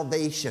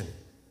salvation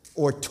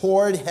or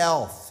toward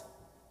health.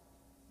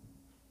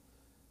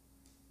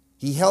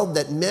 He held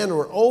that men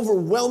were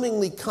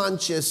overwhelmingly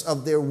conscious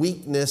of their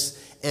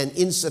weakness and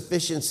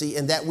insufficiency,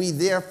 and that we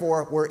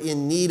therefore were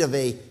in need of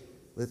a,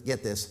 let's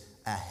get this,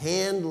 a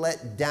hand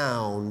let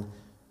down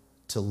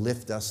to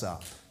lift us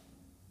up.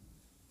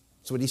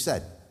 That's what he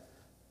said.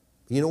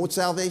 You know what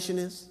salvation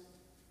is?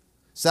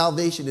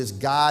 Salvation is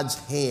God's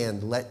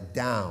hand let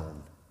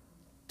down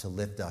to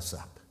lift us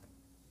up.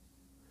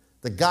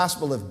 The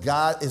gospel of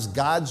God is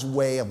God's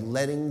way of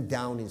letting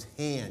down his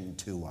hand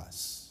to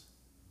us.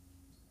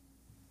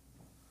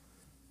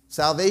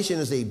 Salvation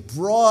is a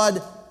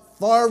broad,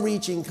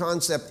 far-reaching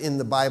concept in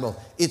the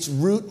Bible. Its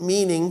root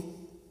meaning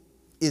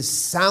is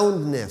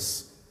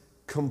soundness,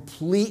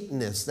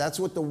 completeness. That's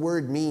what the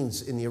word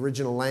means in the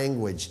original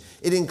language.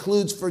 It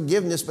includes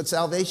forgiveness, but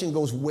salvation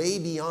goes way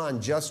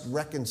beyond just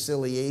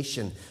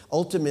reconciliation.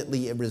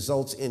 Ultimately, it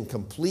results in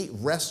complete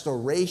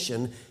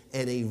restoration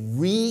and a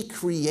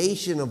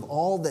recreation of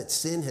all that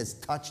sin has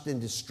touched and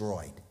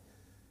destroyed.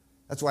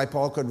 That's why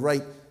Paul could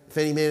write, if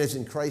any man is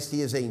in Christ,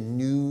 he is a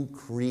new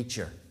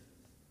creature.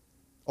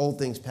 Old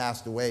things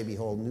passed away,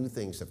 behold, new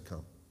things have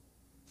come.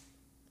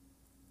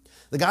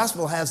 The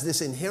gospel has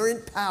this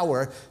inherent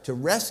power to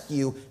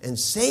rescue and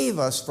save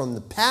us from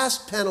the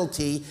past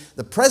penalty,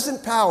 the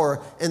present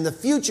power, and the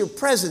future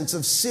presence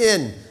of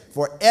sin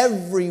for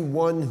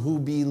everyone who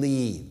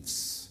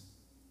believes.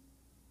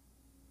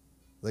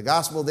 The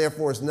gospel,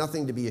 therefore, is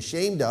nothing to be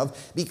ashamed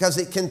of because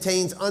it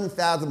contains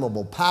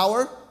unfathomable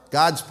power,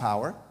 God's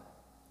power,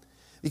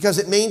 because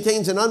it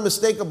maintains an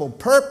unmistakable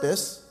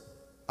purpose,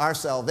 our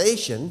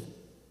salvation,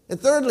 and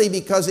thirdly,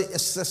 because it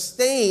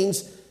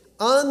sustains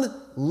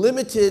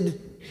unlimited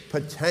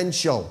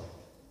potential.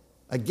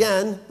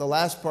 Again, the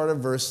last part of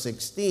verse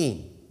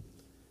 16.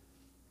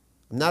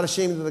 I'm not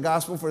ashamed of the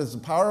gospel, for it is the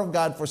power of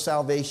God for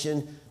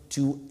salvation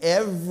to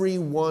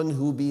everyone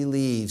who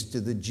believes, to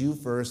the Jew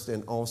first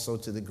and also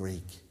to the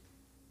Greek.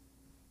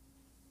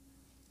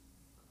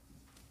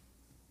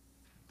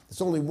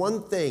 There's only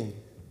one thing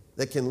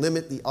that can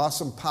limit the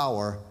awesome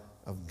power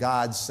of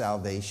God's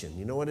salvation.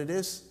 You know what it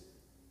is?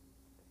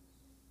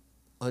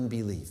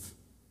 Unbelief.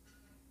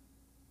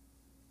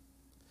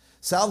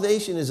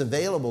 Salvation is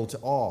available to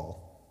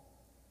all,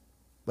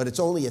 but it's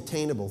only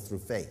attainable through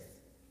faith.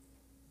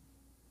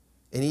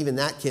 And even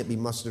that can't be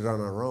mustered on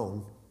our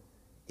own.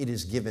 It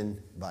is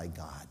given by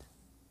God.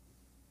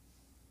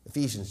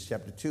 Ephesians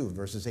chapter 2,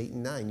 verses 8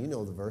 and 9. You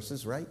know the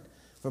verses, right?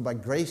 For by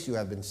grace you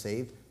have been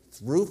saved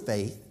through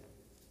faith,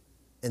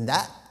 and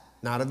that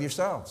not of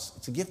yourselves.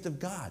 It's a gift of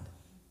God.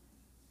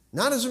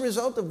 Not as a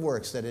result of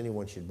works that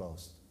anyone should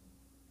boast.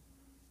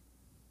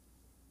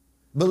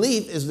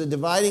 Belief is the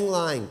dividing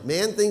line.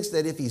 Man thinks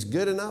that if he's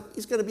good enough,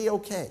 he's going to be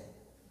okay.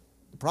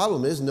 The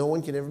problem is no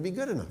one can ever be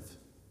good enough.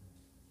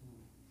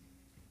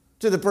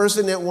 To the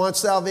person that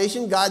wants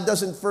salvation, God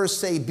doesn't first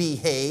say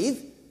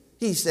behave.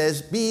 He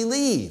says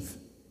believe.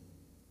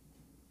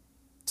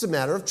 It's a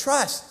matter of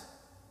trust.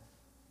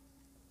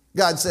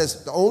 God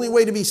says the only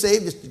way to be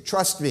saved is to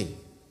trust me.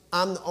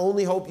 I'm the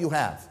only hope you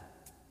have.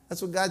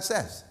 That's what God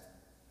says.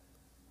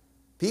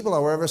 People,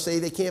 however, say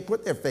they can't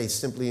put their faith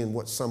simply in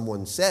what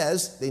someone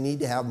says. They need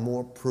to have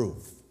more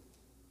proof.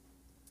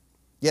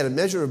 Yet a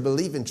measure of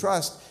belief and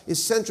trust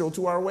is central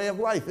to our way of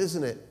life,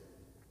 isn't it?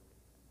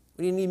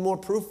 What do you need more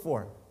proof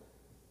for?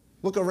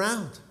 Look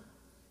around.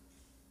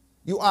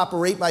 You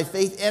operate by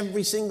faith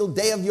every single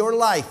day of your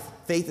life.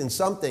 Faith in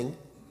something.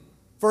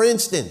 For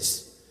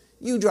instance,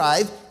 you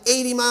drive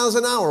 80 miles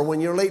an hour when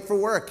you're late for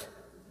work.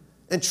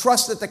 and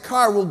trust that the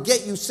car will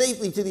get you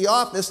safely to the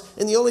office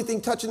and the only thing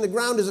touching the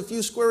ground is a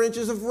few square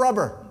inches of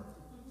rubber.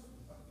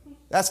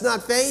 That's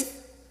not faith.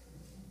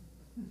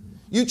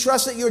 You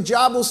trust that your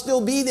job will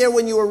still be there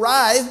when you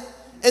arrive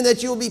and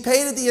that you'll be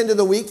paid at the end of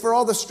the week for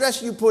all the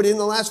stress you put in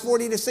the last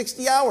 40 to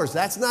 60 hours.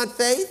 That's not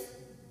faith.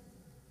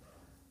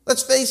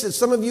 Let's face it,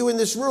 some of you in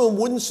this room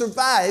wouldn't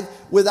survive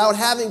without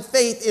having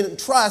faith and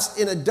trust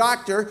in a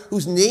doctor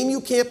whose name you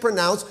can't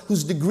pronounce,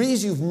 whose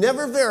degrees you've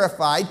never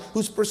verified,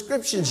 whose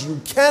prescriptions you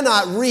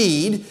cannot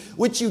read,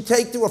 which you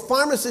take to a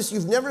pharmacist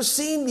you've never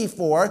seen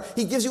before.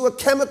 He gives you a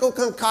chemical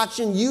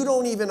concoction you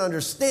don't even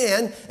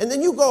understand, and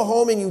then you go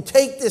home and you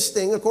take this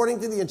thing according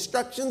to the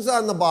instructions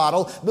on the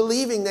bottle,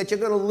 believing that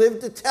you're going to live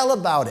to tell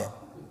about it.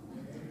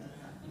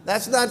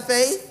 That's not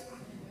faith.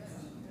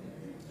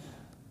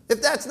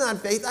 If that's not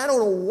faith, I don't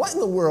know what in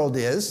the world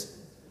is.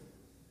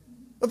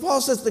 But Paul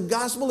says the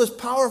gospel is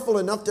powerful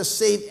enough to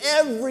save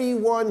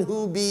everyone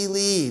who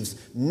believes.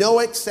 No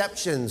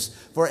exceptions.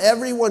 For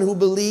everyone who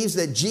believes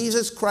that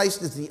Jesus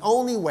Christ is the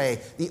only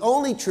way, the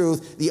only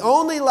truth, the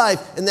only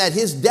life, and that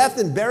his death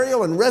and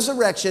burial and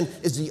resurrection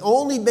is the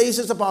only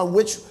basis upon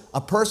which a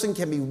person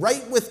can be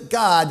right with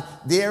God,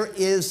 there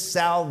is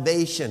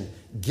salvation.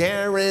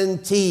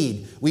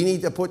 Guaranteed. We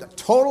need to put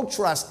total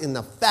trust in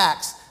the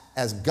facts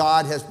as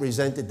God has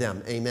presented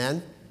them.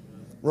 Amen?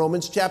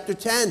 Romans chapter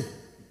 10, a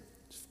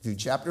few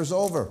chapters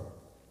over.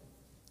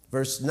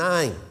 Verse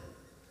 9,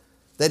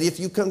 that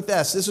if you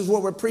confess, this is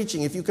what we're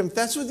preaching, if you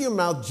confess with your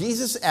mouth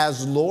Jesus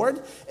as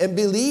Lord and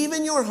believe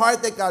in your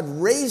heart that God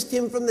raised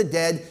him from the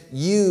dead,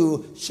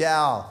 you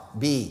shall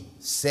be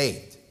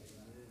saved.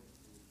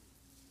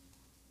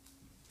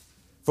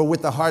 For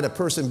with the heart a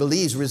person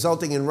believes,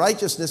 resulting in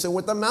righteousness, and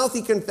with the mouth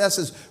he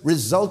confesses,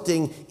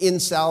 resulting in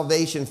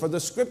salvation. For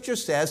the scripture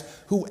says,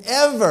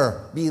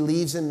 whoever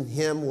believes in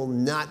him will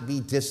not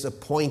be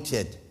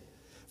disappointed.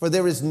 For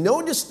there is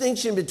no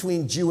distinction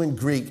between Jew and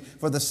Greek,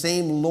 for the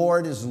same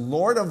Lord is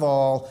Lord of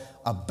all,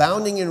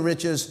 abounding in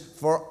riches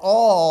for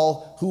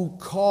all who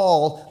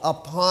call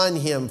upon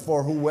him.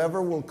 For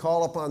whoever will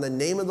call upon the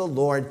name of the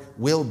Lord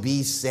will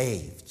be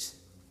saved.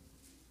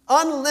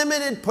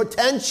 Unlimited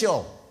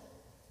potential.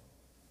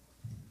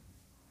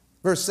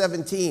 Verse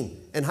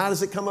 17, and how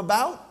does it come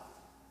about?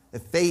 The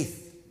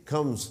faith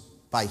comes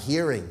by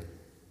hearing,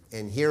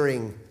 and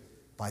hearing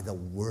by the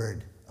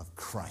word of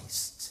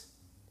Christ.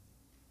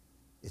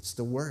 It's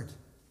the word.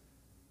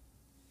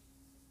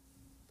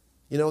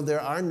 You know, there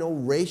are no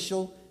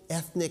racial,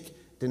 ethnic,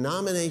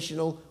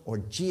 denominational, or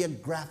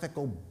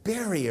geographical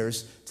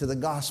barriers to the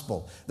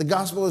gospel. The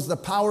gospel is the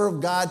power of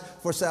God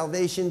for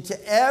salvation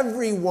to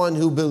everyone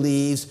who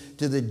believes,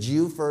 to the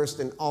Jew first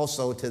and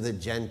also to the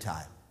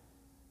Gentile.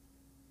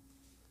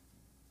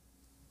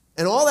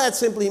 And all that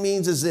simply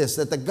means is this,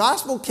 that the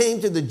gospel came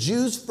to the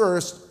Jews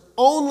first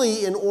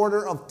only in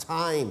order of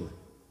time.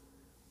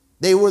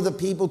 They were the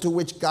people to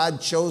which God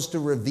chose to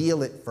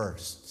reveal it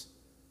first.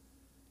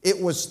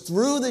 It was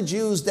through the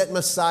Jews that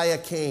Messiah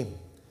came.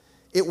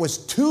 It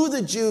was to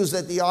the Jews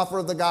that the offer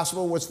of the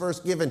gospel was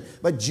first given.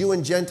 But Jew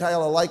and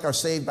Gentile alike are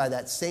saved by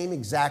that same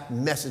exact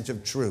message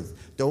of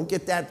truth. Don't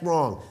get that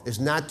wrong. There's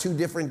not two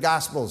different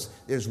gospels.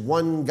 There's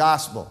one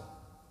gospel.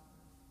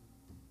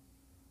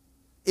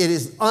 It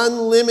is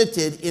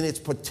unlimited in its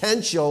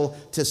potential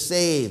to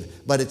save,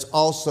 but it's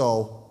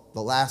also,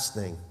 the last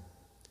thing,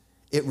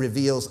 it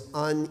reveals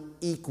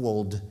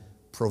unequaled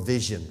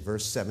provision.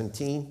 Verse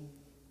 17.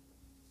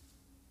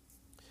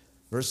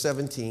 Verse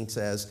 17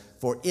 says,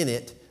 for in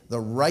it the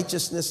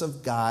righteousness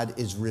of God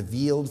is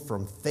revealed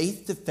from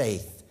faith to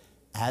faith,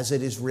 as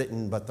it is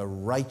written, but the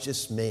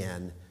righteous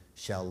man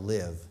shall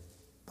live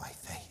by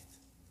faith.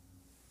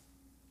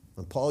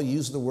 When Paul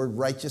used the word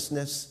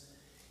righteousness,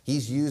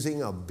 he's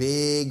using a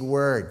big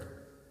word,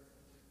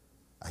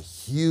 a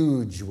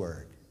huge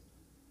word.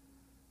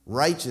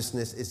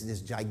 Righteousness is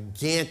this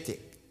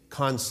gigantic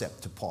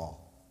concept to Paul.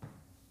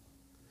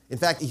 In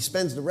fact, he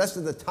spends the rest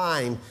of the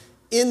time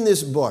in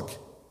this book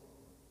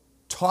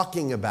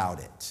talking about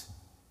it.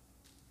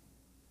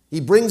 He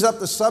brings up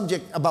the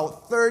subject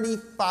about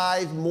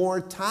 35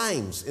 more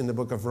times in the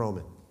book of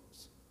Romans.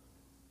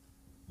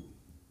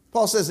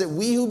 Paul says that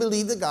we who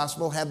believe the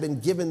gospel have been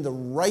given the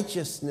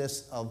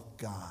righteousness of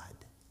God.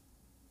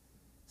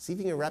 See if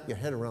you can wrap your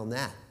head around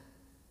that.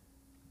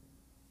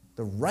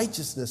 The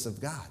righteousness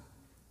of God.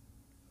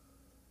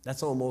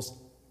 That's almost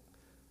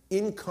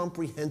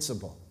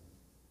incomprehensible.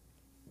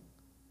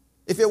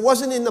 If it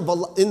wasn't in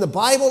the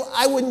Bible,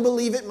 I wouldn't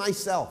believe it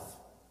myself.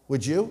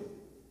 Would you?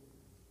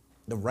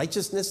 The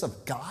righteousness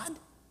of God?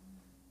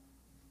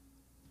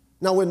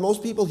 Now, when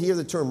most people hear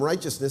the term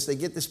righteousness, they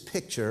get this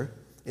picture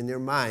in their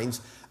minds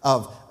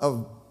of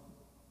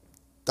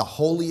the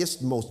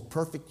holiest, most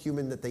perfect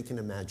human that they can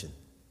imagine.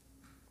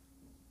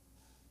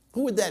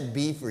 Who would that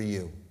be for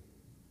you?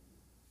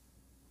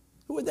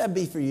 Who would that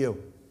be for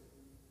you?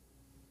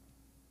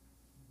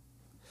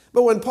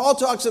 But when Paul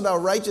talks about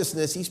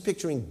righteousness, he's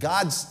picturing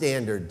God's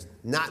standard,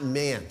 not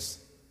man's.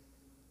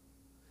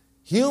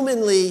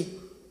 Humanly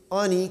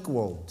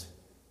unequaled,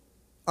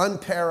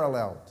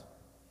 unparalleled,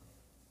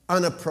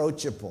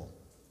 unapproachable,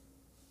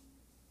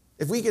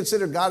 If we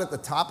consider God at the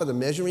top of the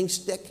measuring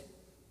stick,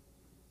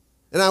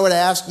 and I would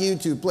ask you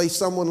to place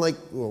someone like,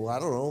 well, I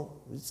don't know,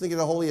 just think of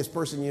the holiest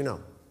person you know.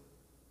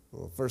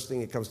 Well, first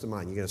thing that comes to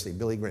mind, you're going to say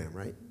Billy Graham,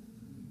 right?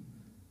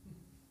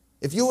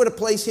 If you were to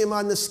place him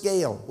on the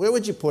scale, where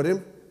would you put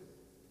him?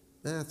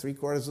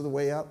 3/4 of the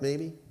way up,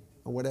 maybe,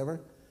 or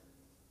whatever.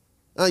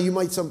 You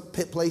might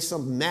place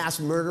some mass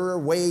murderer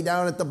way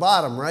down at the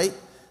bottom, right?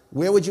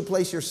 Where would you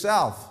place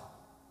yourself?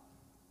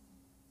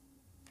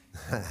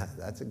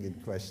 That's a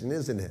good question,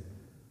 isn't it?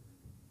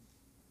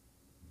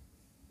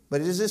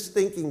 But is this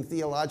thinking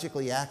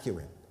theologically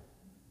accurate?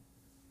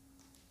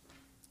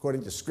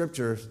 According to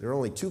Scripture, there are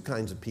only two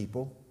kinds of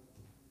people,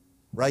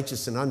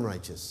 righteous and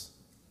unrighteous.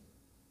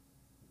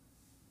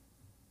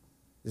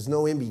 There's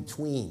no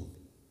in-between.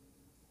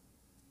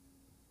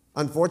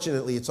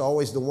 Unfortunately, it's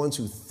always the ones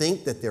who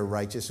think that they're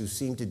righteous who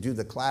seem to do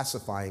the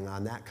classifying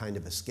on that kind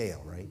of a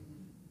scale, right?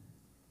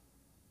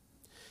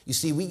 You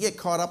see, we get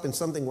caught up in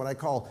something what I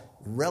call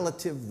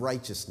relative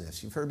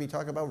righteousness. You've heard me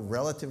talk about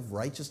relative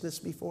righteousness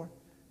before?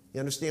 You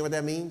understand what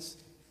that means?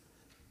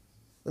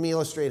 Let me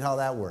illustrate how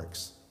that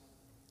works.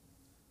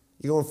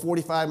 You're going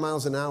 45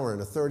 miles an hour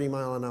in a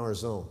 30-mile-an-hour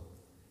zone.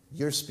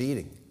 You're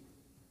speeding,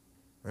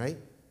 right?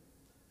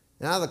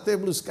 Now, the clear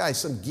blue sky,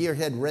 some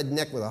gearhead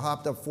redneck with a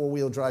hopped-up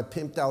four-wheel drive,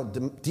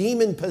 pimped-out,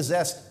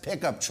 demon-possessed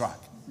pickup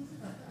truck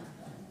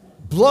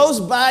blows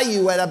by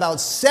you at about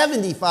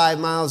 75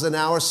 miles an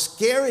hour,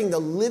 scaring the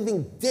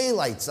living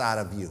daylights out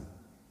of you.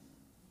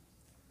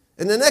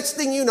 And the next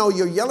thing you know,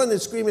 you're yelling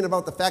and screaming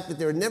about the fact that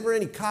there are never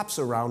any cops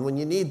around when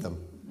you need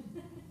them.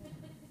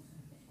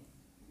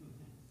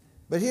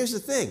 But here's the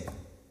thing.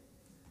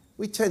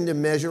 We tend to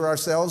measure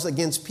ourselves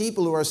against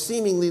people who are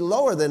seemingly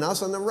lower than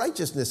us on the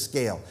righteousness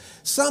scale.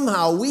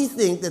 Somehow we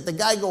think that the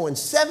guy going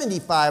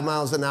 75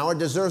 miles an hour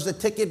deserves a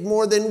ticket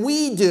more than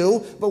we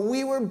do, but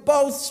we were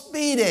both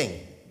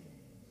speeding.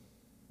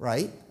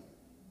 Right?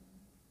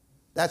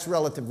 That's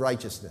relative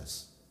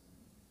righteousness.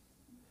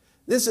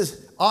 This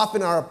is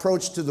often our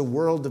approach to the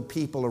world of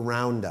people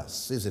around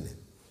us, isn't it?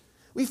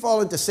 We fall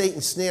into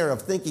Satan's snare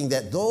of thinking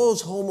that those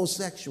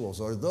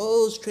homosexuals or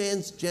those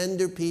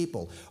transgender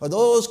people or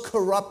those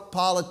corrupt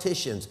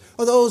politicians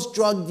or those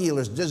drug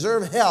dealers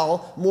deserve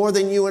hell more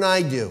than you and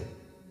I do.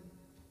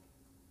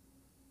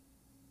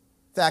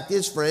 Fact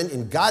is, friend,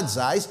 in God's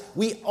eyes,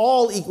 we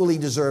all equally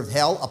deserve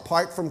hell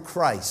apart from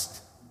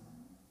Christ.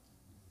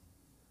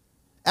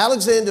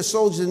 Alexander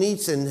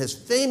Solzhenitsyn has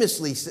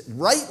famously,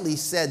 rightly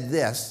said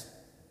this,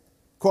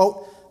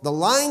 quote, "The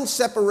line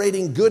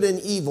separating good and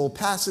evil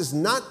passes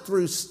not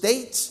through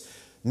states,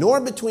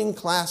 nor between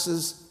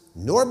classes,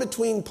 nor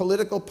between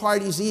political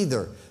parties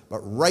either, but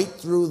right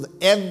through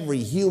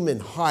every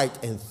human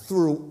heart and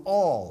through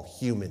all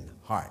human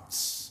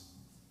hearts."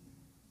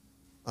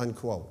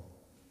 Unquote.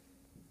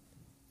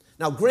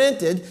 Now,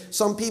 granted,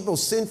 some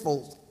people's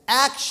sinful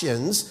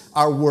actions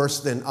are worse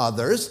than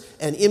others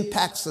and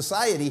impact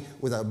society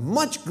with a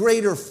much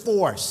greater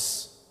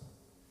force.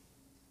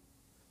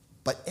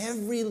 But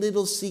every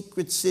little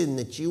secret sin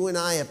that you and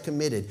I have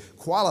committed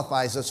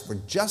qualifies us for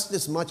just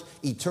as much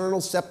eternal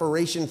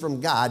separation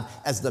from God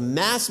as the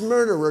mass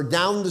murderer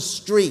down the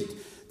street.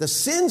 The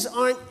sins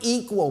aren't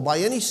equal by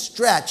any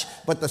stretch,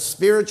 but the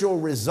spiritual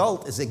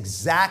result is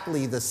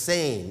exactly the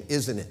same,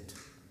 isn't it?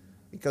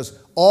 Because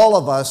all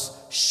of us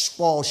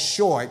fall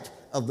short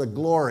of the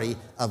glory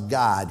of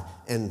God.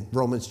 And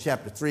Romans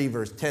chapter 3,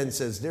 verse 10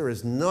 says, "There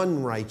is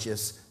none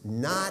righteous,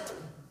 not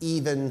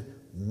even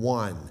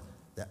one."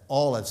 That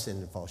all have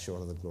sinned and fall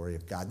short of the glory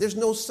of God. There's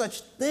no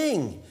such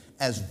thing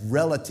as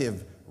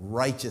relative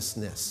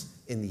righteousness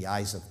in the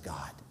eyes of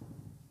God.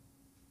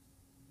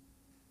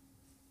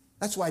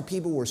 That's why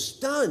people were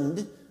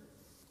stunned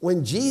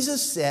when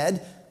Jesus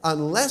said,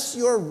 "Unless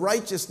your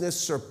righteousness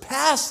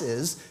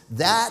surpasses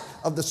that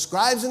of the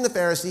scribes and the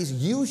Pharisees,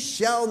 you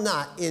shall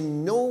not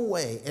in no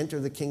way enter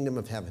the kingdom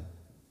of heaven."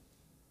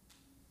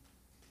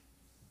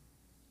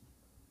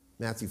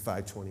 Matthew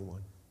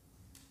 5:21.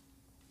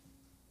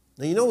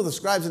 Now, you know who the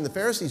scribes and the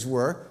Pharisees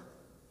were?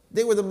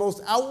 They were the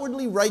most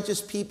outwardly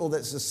righteous people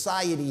that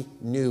society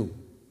knew.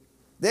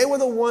 They were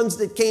the ones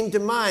that came to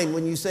mind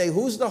when you say,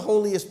 "Who's the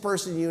holiest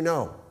person you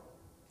know?"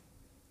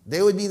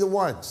 They would be the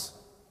ones.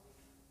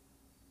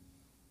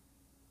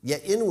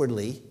 Yet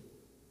inwardly,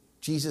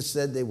 Jesus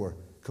said they were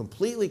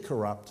completely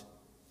corrupt,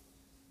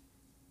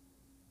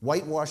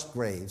 whitewashed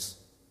graves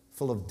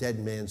full of dead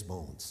man's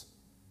bones.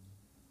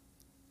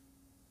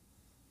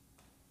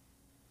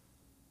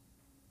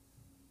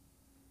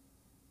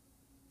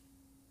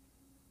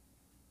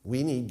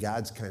 We need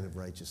God's kind of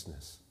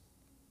righteousness.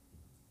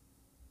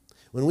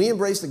 When we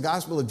embrace the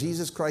gospel of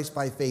Jesus Christ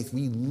by faith,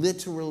 we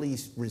literally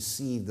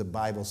receive, the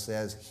Bible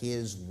says,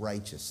 his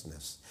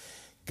righteousness.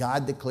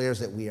 God declares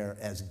that we are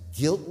as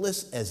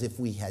guiltless as if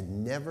we had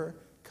never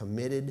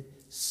committed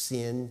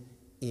sin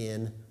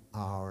in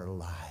our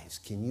lives.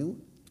 Can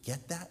you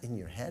get that in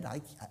your head?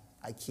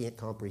 I can't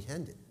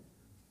comprehend it.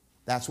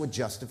 That's what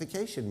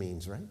justification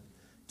means, right?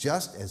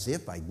 Just as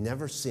if I'd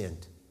never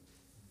sinned.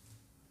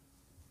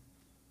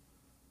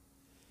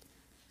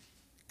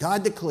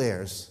 God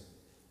declares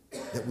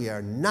that we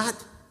are not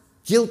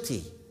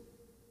guilty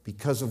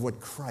because of what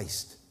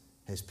Christ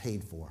has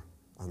paid for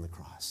on the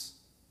cross.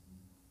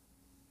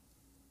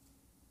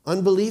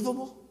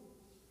 Unbelievable?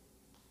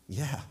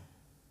 Yeah.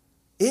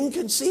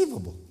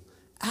 Inconceivable?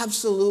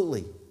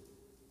 Absolutely.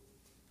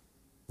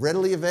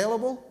 Readily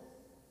available?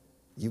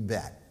 You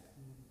bet.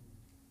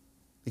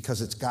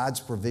 Because it's God's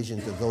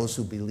provision to those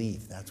who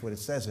believe. That's what it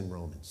says in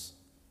Romans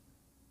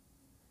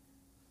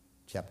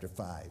chapter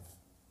 5.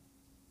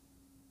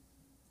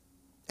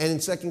 And in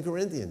 2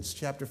 Corinthians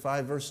chapter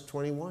 5, verse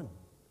 21.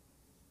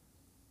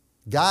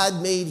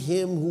 God made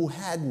him who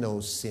had no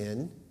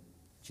sin,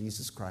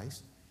 Jesus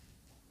Christ,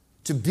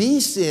 to be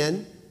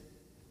sin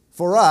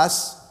for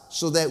us,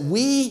 so that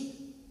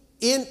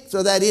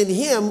in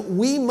him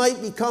we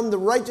might become the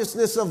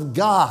righteousness of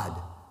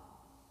God.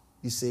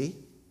 You see?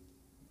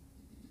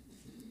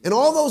 And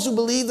all those who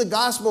believe the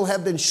gospel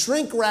have been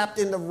shrink-wrapped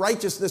in the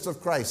righteousness of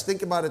Christ.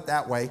 Think about it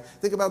that way.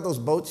 Think about those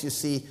boats you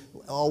see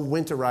all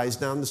winterized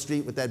down the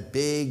street with that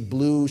big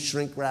blue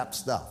shrink-wrap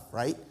stuff,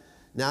 right?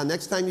 Now,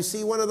 next time you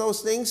see one of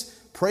those things,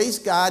 praise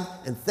God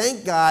and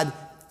thank God.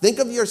 Think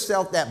of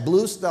yourself, that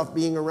blue stuff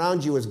being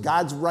around you, as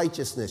God's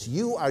righteousness.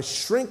 You are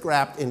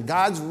shrink-wrapped in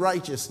God's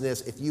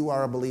righteousness if you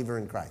are a believer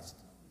in Christ.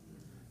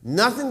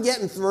 Nothing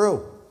getting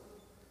through.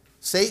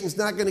 Satan's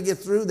not going to get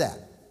through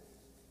that.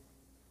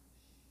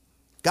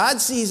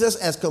 God sees us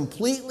as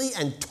completely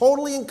and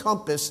totally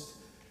encompassed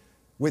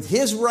with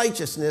his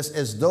righteousness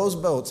as those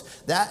boats.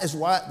 That is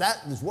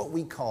what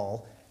we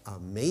call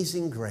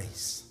amazing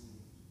grace.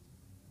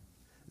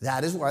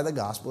 That is why the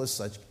gospel is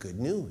such good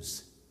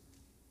news.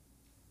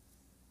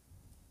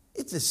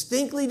 It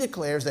distinctly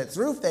declares that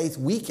through faith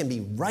we can be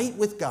right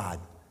with God.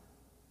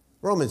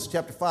 Romans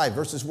chapter 5,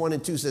 verses 1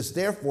 and 2 says,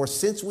 "Therefore,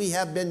 since we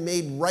have been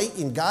made right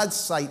in God's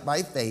sight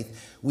by faith,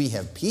 we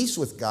have peace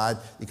with God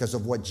because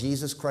of what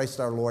Jesus Christ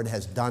our Lord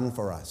has done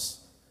for us.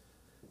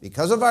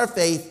 Because of our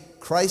faith,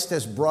 Christ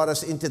has brought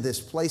us into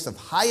this place of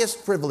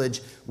highest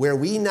privilege where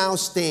we now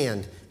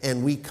stand,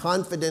 and we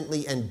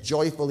confidently and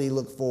joyfully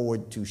look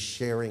forward to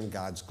sharing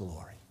God's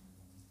glory."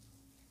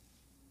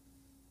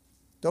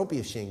 Don't be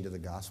ashamed of the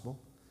gospel.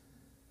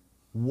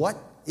 What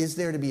is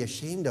there to be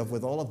ashamed of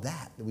with all of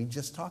that we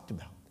just talked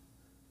about?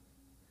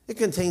 It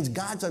contains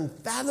God's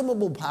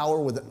unfathomable power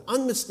with an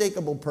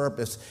unmistakable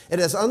purpose. It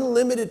has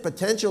unlimited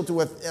potential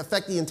to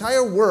affect the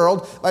entire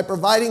world by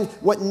providing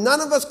what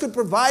none of us could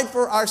provide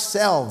for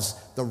ourselves,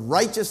 the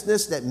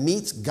righteousness that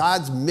meets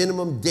God's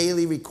minimum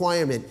daily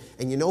requirement.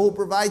 And you know who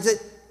provides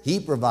it? He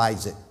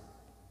provides it.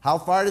 How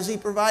far does he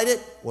provide it?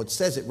 Well, it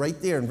says it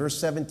right there in verse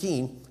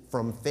 17,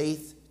 from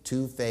faith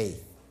to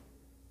faith.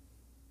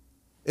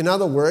 In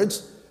other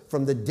words,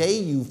 from the day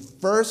you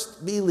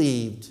first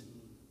believed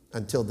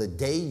until the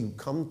day you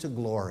come to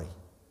glory,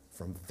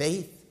 from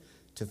faith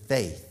to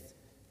faith,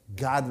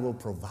 God will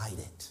provide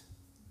it.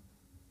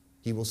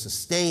 He will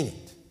sustain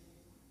it.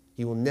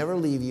 He will never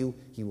leave you.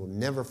 He will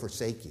never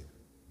forsake you.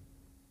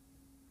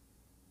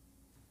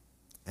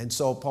 And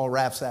so Paul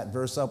wraps that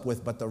verse up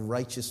with, "But the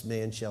righteous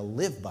man shall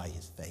live by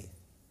his faith."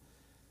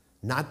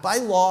 Not by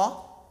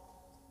law,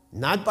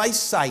 not by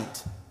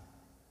sight,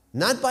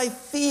 not by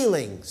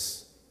feelings,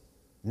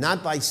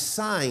 not by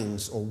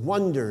signs or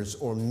wonders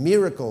or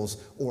miracles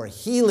or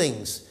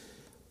healings,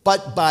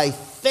 but by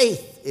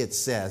faith, it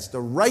says. The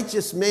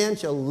righteous man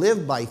shall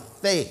live by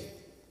faith.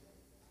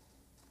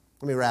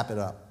 Let me wrap it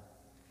up.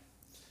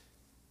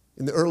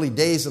 In the early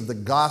days of the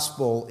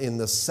gospel in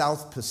the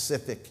South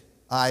Pacific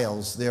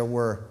Isles, there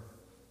were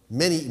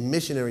many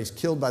missionaries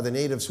killed by the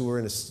natives who were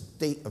in a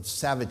state of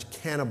savage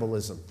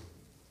cannibalism.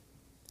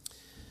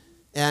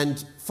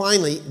 And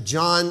finally,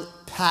 John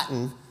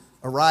Paton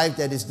arrived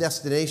at his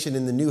destination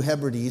in the New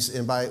Hebrides,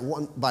 and by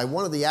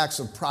one of the acts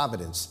of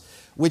providence,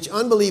 which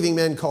unbelieving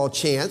men call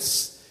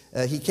chance,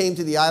 he came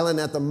to the island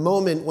at the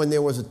moment when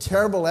there was a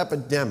terrible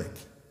epidemic.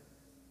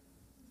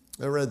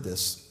 I read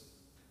this.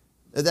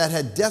 That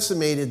had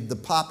decimated the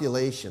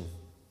population.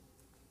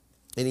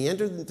 And he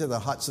entered into the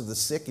huts of the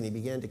sick and he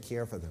began to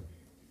care for them.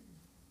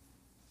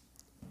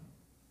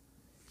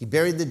 He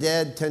buried the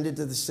dead, tended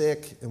to the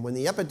sick, and when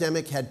the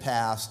epidemic had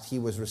passed, he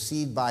was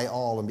received by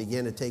all and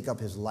began to take up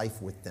his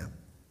life with them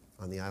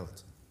on the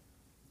island.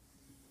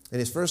 And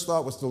his first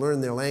thought was to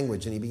learn their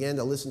language, and he began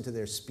to listen to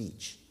their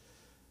speech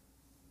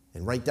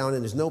and write down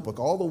in his notebook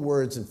all the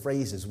words and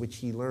phrases which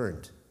he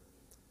learned.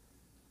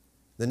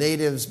 The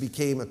natives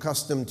became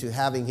accustomed to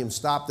having him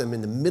stop them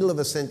in the middle of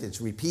a sentence,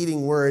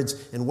 repeating words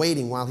and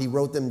waiting while he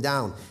wrote them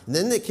down. And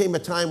then there came a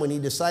time when he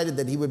decided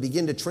that he would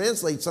begin to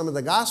translate some of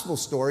the gospel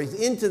stories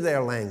into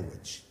their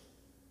language.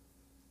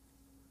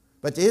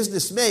 But to his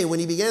dismay, when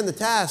he began the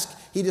task,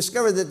 he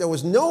discovered that there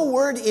was no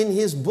word in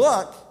his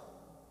book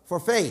for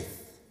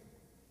faith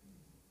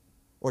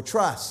or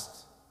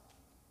trust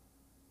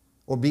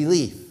or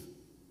belief.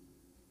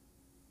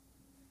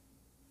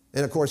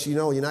 And of course, you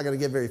know, you're not going to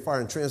get very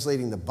far in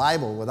translating the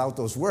Bible without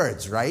those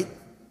words, right?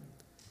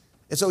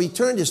 And so he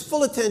turned his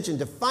full attention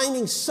to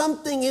finding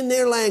something in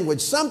their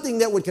language, something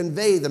that would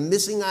convey the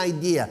missing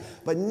idea.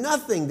 But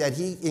nothing that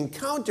he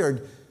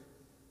encountered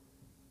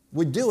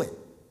would do it.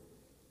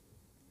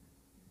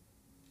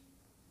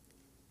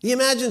 He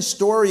imagined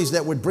stories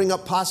that would bring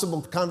up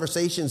possible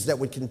conversations that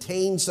would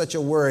contain such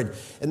a word.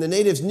 And the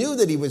natives knew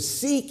that he was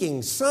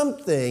seeking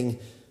something,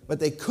 but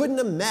they couldn't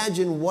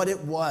imagine what it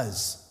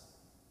was.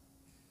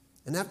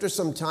 And after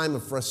some time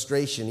of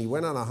frustration, he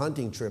went on a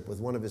hunting trip with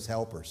one of his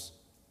helpers.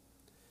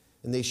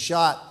 And they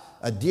shot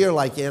a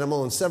deer-like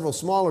animal and several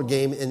smaller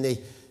game, and they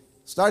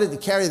started to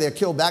carry their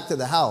kill back to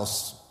the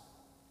house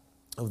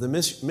of the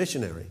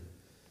missionary.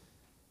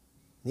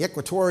 The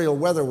equatorial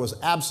weather was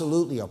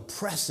absolutely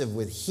oppressive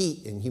with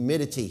heat and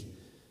humidity.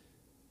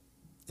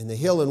 And the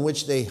hill in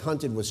which they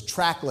hunted was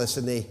trackless,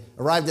 and they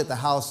arrived at the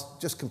house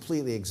just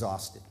completely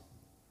exhausted.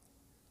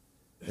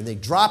 And they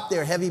dropped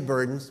their heavy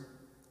burdens,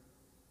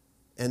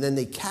 and then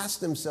they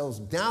cast themselves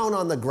down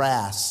on the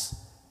grass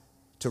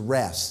to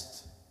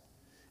rest.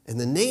 And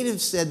the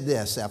natives said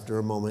this after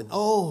a moment,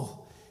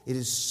 "Oh, it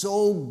is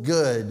so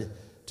good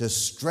to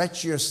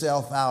stretch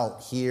yourself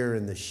out here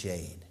in the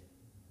shade."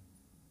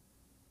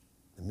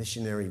 The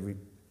missionary,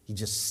 he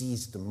just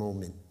seized the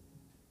moment.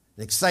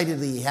 And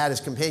excitedly, he had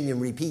his companion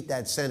repeat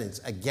that sentence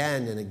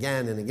again and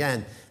again and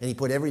again. And he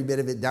put every bit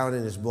of it down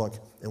in his book.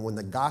 And when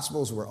the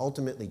Gospels were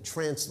ultimately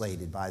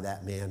translated by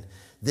that man,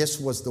 this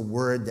was the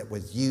word that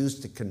was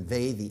used to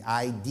convey the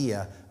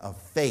idea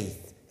of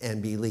faith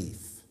and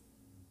belief.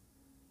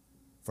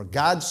 For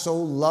God so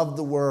loved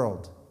the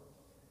world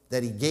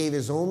that he gave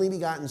his only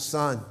begotten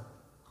Son,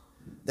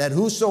 that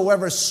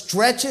whosoever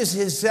stretches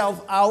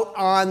himself out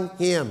on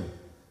him,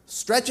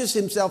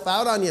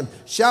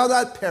 shall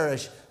not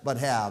perish, but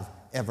have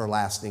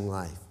everlasting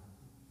life.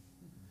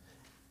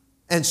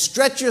 And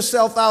stretch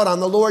yourself out on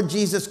the Lord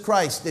Jesus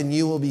Christ, and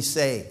you will be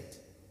saved.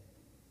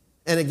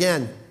 And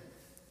again,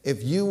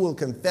 if you will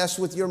confess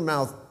with your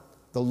mouth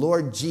the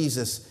Lord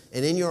Jesus,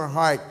 and in your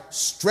heart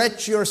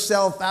stretch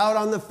yourself out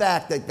on the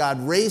fact that God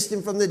raised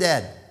him from the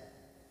dead,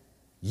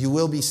 you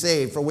will be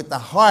saved. For with the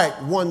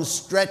heart one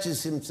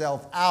stretches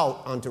himself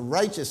out unto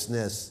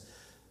righteousness,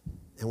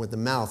 and with the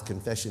mouth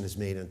confession is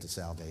made unto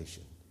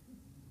salvation.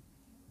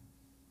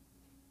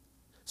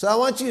 So I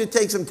want you to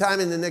take some time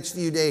in the next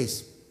few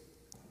days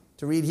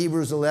to read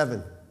Hebrews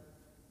 11,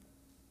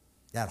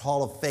 that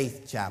Hall of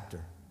Faith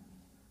chapter.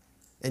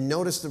 And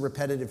notice the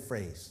repetitive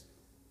phrase,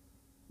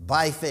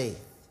 by faith.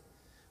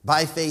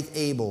 By faith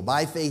Abel,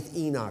 by faith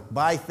Enoch,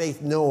 by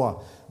faith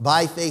Noah,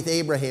 by faith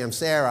Abraham,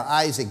 Sarah,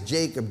 Isaac,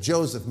 Jacob,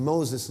 Joseph,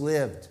 Moses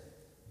lived.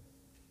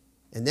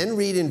 And then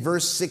read in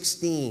verse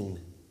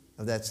 16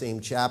 of that same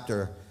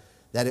chapter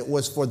that it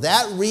was for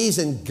that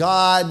reason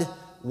God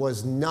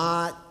was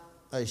not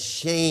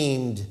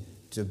ashamed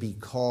to be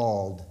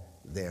called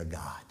their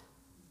God.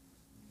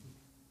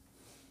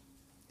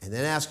 And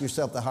then ask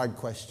yourself the hard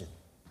question.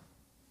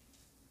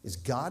 Is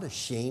God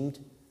ashamed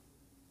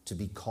to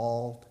be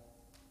called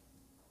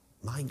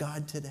my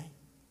God today?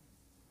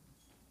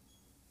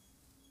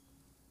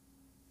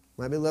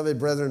 My beloved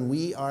brethren,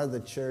 we are the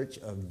church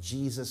of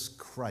Jesus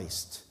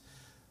Christ.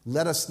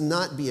 Let us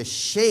not be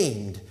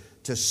ashamed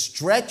to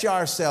stretch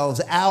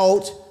ourselves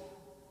out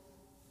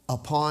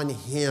upon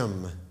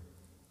him,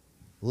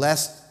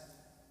 lest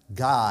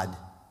God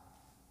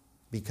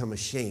become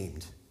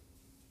ashamed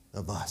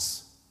of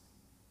us.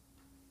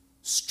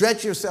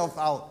 Stretch yourself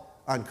out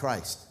on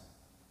Christ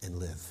and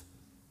live.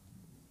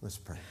 Let's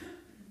pray.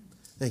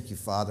 Thank you,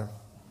 Father,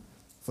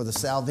 for the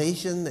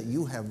salvation that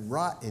you have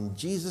wrought in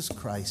Jesus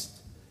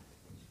Christ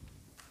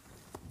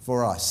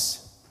for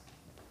us.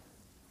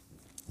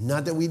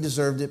 Not that we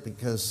deserved it,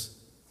 because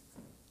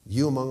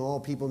you among all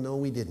people know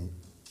we didn't,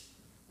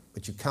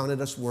 but you counted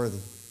us worthy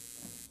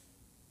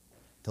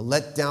to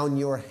let down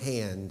your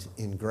hand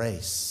in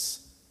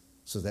grace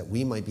so that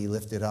we might be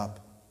lifted up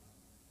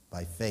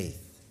by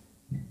faith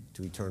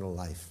to eternal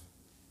life.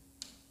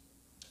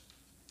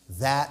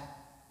 That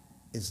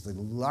is the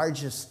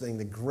largest thing,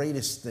 the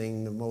greatest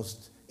thing, the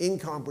most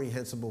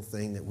incomprehensible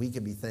thing that we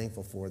can be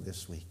thankful for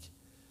this week.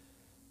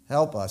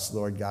 Help us,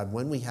 Lord God,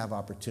 when we have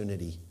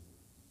opportunity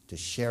to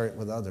share it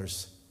with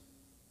others,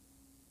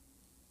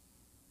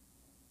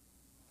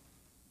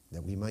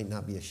 that we might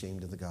not be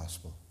ashamed of the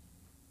gospel.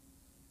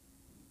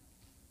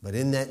 But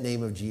in that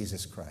name of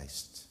Jesus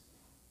Christ,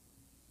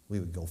 we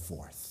would go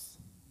forth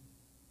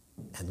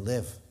and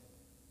live.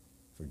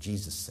 For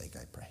Jesus' sake,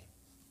 I pray.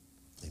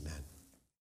 Amen.